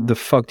 why didn't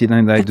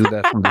I do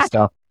that from the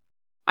start?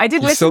 I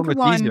did listen to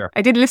one. Easier.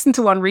 I did listen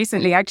to one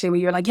recently, actually, where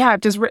you're like, yeah, I've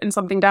just written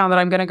something down that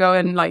I'm going to go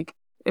and like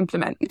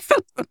implement.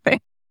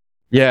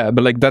 Yeah,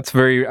 but like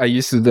I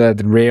used to do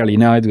that rarely.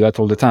 Now I do that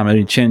all the time.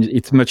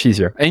 It's much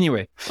easier.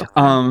 Anyway,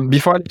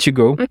 before I let you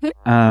go,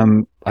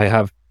 I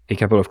have a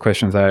couple of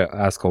questions I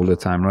ask all the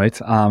time, right?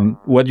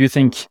 What do you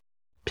think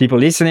people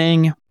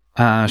listening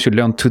should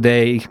learn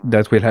today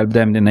that will help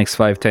them in the next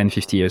 5, 10,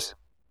 50 years?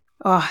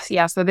 Oh,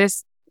 yeah. So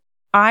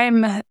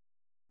I'm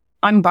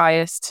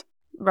biased.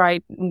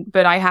 right?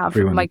 But I have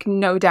Everyone. like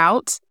no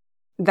doubt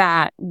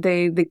that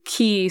the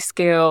key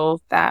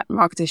skill that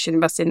marketers should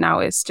invest in now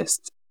is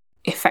just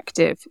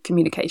effective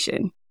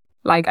communication.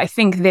 Like, I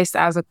think this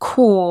as a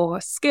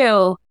core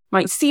skill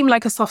might seem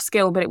like a soft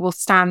skill, but it will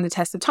stand the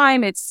test of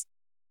time. It's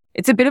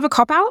a bit of a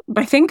cop-out,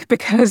 I think,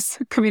 because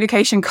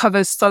communication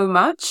covers so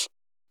much.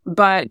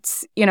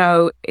 But, you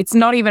know, it's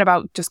not even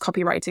about just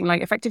copywriting.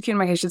 Like, effective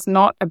communication is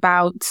not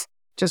about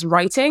just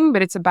writing,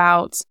 but it's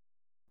about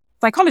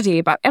psychology,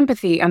 about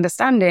empathy,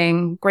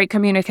 understanding. Great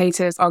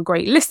communicators are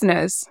great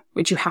listeners,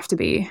 which you have to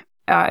be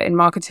in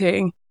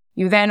marketing.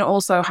 You then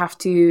also have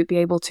to be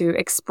able to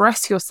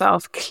express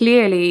yourself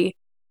clearly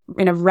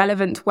in a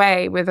relevant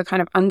way with a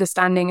kind of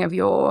understanding of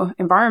your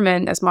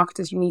environment. As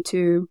marketers, you need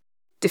to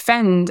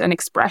defend and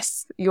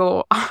express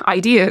your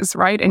ideas,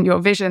 right? And your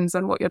visions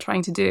and what you're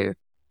trying to do.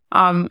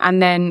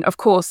 And then, of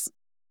course,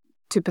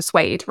 to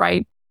persuade,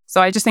 right?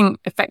 So I just think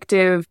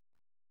effective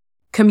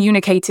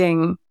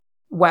communicating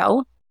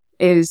well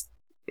is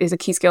a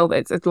key skill.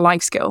 It's a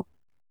life skill.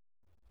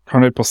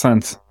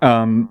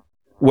 100%.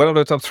 What are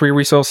the top 3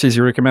 resources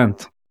you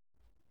recommend?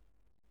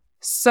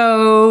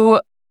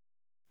 So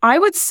I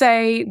would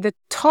say the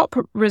top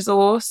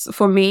resource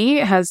for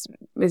me is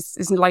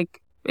like,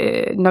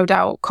 no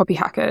doubt, Copy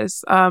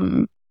Hackers.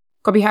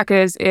 Copy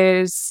Hackers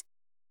is,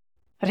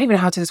 I don't even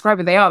know how to describe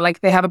it.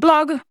 They have a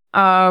blog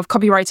of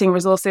copywriting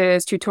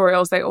resources,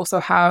 tutorials. They also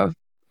have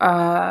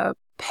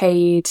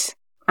paid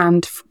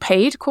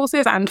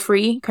courses and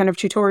free kind of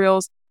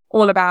tutorials,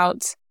 all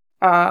about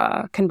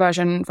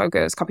conversion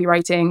focused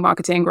copywriting,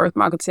 marketing, growth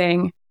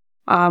marketing.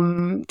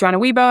 Joanna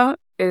Weber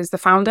is the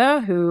founder,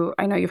 who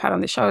I know you've had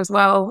on the show as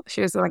well.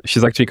 She's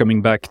actually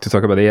coming back to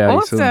talk about AI.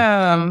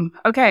 Awesome.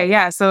 Okay,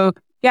 yeah. So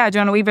yeah,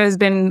 Joanna Weber has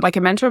been like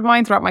a mentor of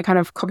mine throughout my kind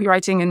of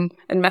copywriting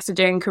and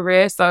messaging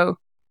career. So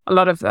a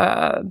lot of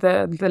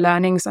the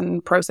learnings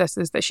and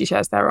processes that she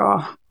shares there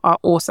are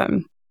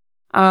awesome.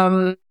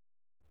 The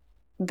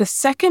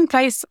second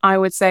place I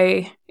would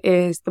say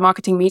is the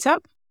Marketing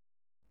Meetup.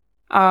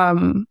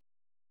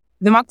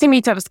 The Marketing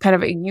Meetup is kind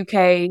of a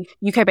UK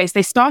based.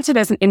 They started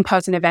as an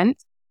in-person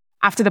event.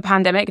 After the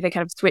pandemic, they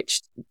kind of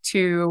switched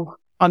to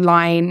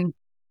online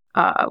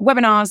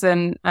webinars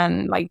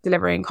and like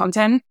delivering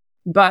content,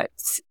 but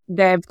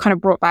they've kind of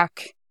brought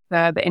back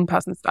the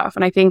in-person stuff.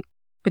 And I think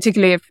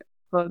particularly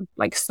for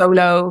like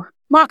solo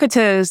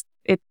marketers,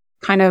 it's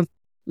kind of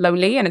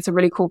lonely, and it's a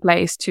really cool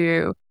place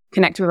to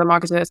connect with other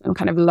marketers and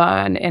kind of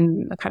learn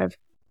in a kind of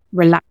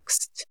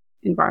relaxed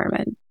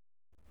environment.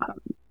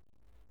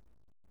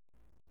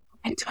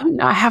 I don't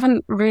know. I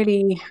haven't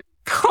really.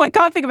 I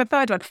can't think of a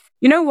third one.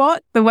 You know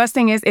what? The worst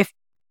thing is if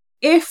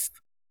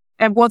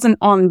it wasn't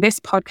on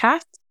this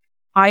podcast,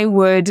 I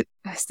would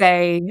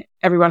say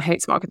Everyone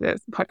Hates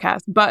Marketers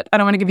podcast, but I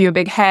don't want to give you a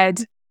big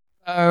head.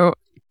 So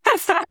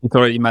it's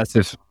already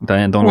massive,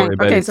 Diane. Don't worry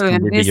about it. So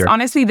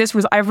honestly,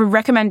 I've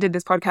recommended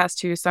this podcast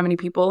to so many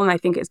people, and I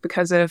think it's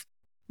because of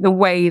the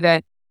way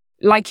that,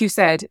 like you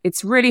said,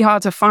 it's really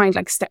hard to find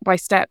like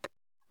step-by-step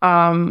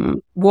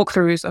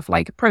walkthroughs of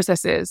like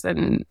processes.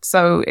 And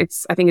so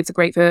I think it's a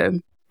great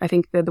I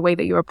think the way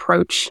that you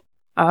approach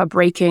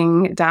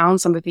breaking down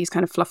some of these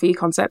kind of fluffy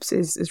concepts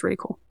is really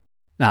cool.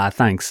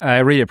 Thanks. I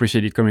really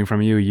appreciate it coming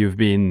from you. You've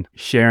been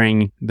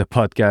sharing the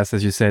podcast,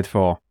 as you said,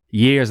 for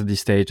years at this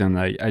stage, and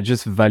I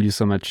just value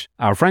so much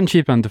our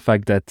friendship and the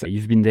fact that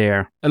you've been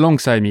there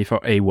alongside me for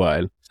a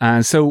while.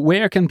 And so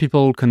where can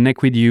people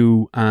connect with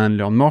you and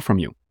learn more from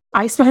you?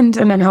 I spend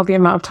an unhealthy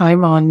amount of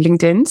time on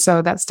LinkedIn,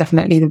 so that's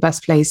definitely the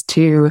best place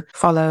to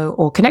follow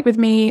or connect with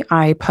me.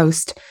 I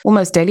post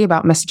almost daily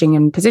about messaging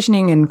and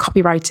positioning and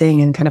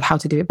copywriting and kind of how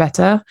to do it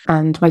better.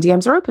 And my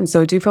DMs are open,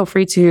 so do feel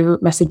free to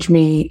message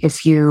me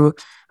if you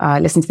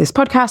listen to this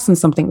podcast and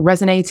something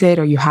resonated,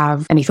 or you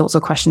have any thoughts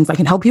or questions I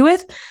can help you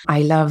with.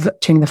 I love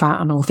chewing the fat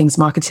on all things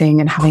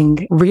marketing and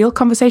having real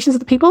conversations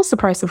with people.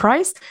 Surprise,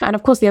 surprise. And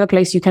of course, the other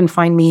place you can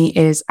find me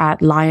is at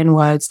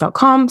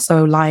lionwords.com.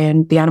 So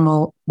lion, the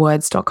animal,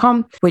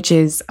 words.com, which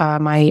is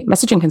my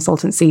messaging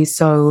consultancy.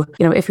 So,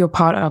 if you're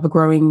part of a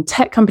growing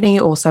tech company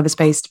or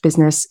service-based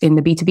business in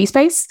the B2B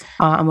space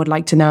and would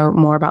like to know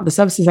more about the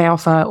services I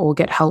offer or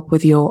get help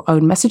with your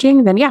own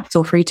messaging, then yeah,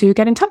 feel free to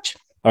get in touch.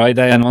 All right,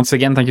 Diane, once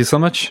again, thank you so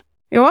much.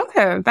 You're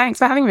welcome. Thanks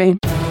for having me.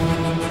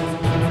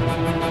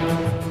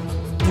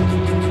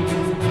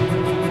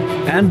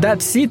 And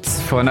that's it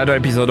for another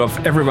episode of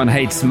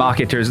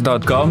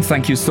EveryoneHatesMarketers.com.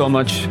 Thank you so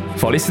much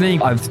for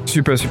listening. I'm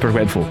super, super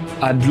grateful.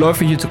 I'd love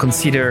for you to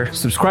consider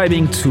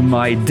subscribing to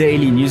my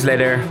daily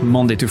newsletter,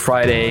 Monday to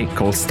Friday,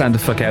 called Stand the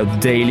Fuck Out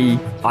Daily.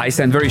 I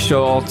send very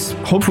short,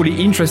 hopefully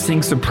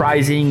interesting,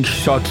 surprising,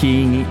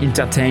 shocking,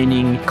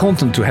 entertaining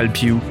content to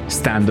help you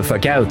stand the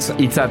fuck out.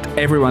 It's at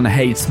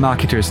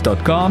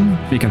EveryoneHatesMarketers.com.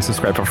 You can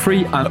subscribe for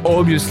free and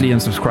obviously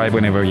unsubscribe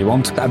whenever you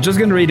want. I'm just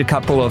going to read a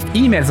couple of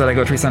emails that I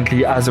got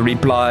recently as a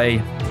reply.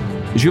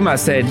 Juma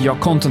said, your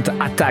content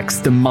attacks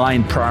the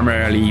mind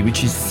primarily,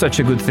 which is such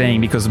a good thing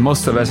because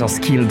most of us are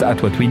skilled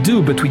at what we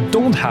do, but we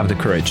don't have the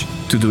courage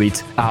to do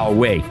it our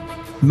way.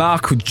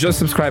 Mark, who just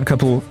subscribed a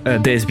couple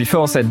days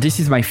before, said, "This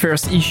is my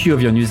first issue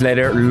of your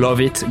newsletter.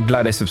 Love it.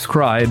 Glad I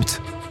subscribed."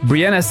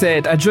 Brianna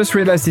said, "I just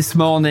realized this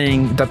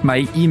morning that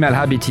my email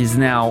habit is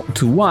now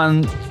to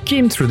 1,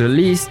 skim through the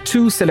list,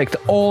 2, select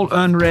all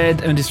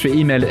unread industry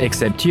email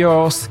except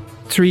yours,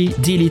 3,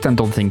 delete and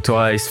don't think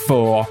twice,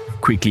 4,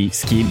 quickly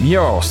skim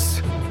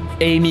yours."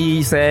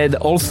 Amy said,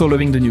 "Also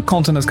loving the new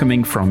content that's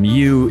coming from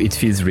you. It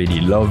feels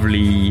really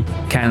lovely."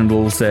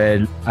 Candle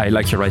said, "I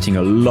like your writing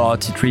a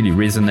lot. It really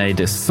resonates.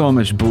 There's so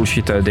much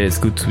bullshit out there. It's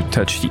good to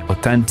touch the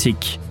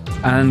authentic."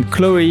 And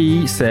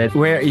Chloe said,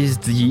 "Where is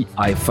the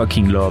I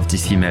fucking love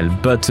this email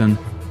button?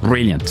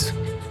 Brilliant."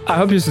 I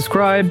hope you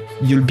subscribe.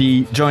 You'll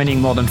be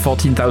joining more than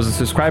 14,000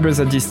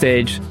 subscribers at this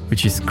stage,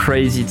 which is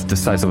crazy. It's the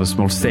size of a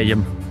small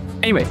stadium.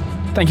 Anyway,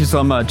 thank you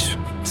so much.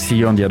 See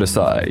you on the other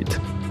side.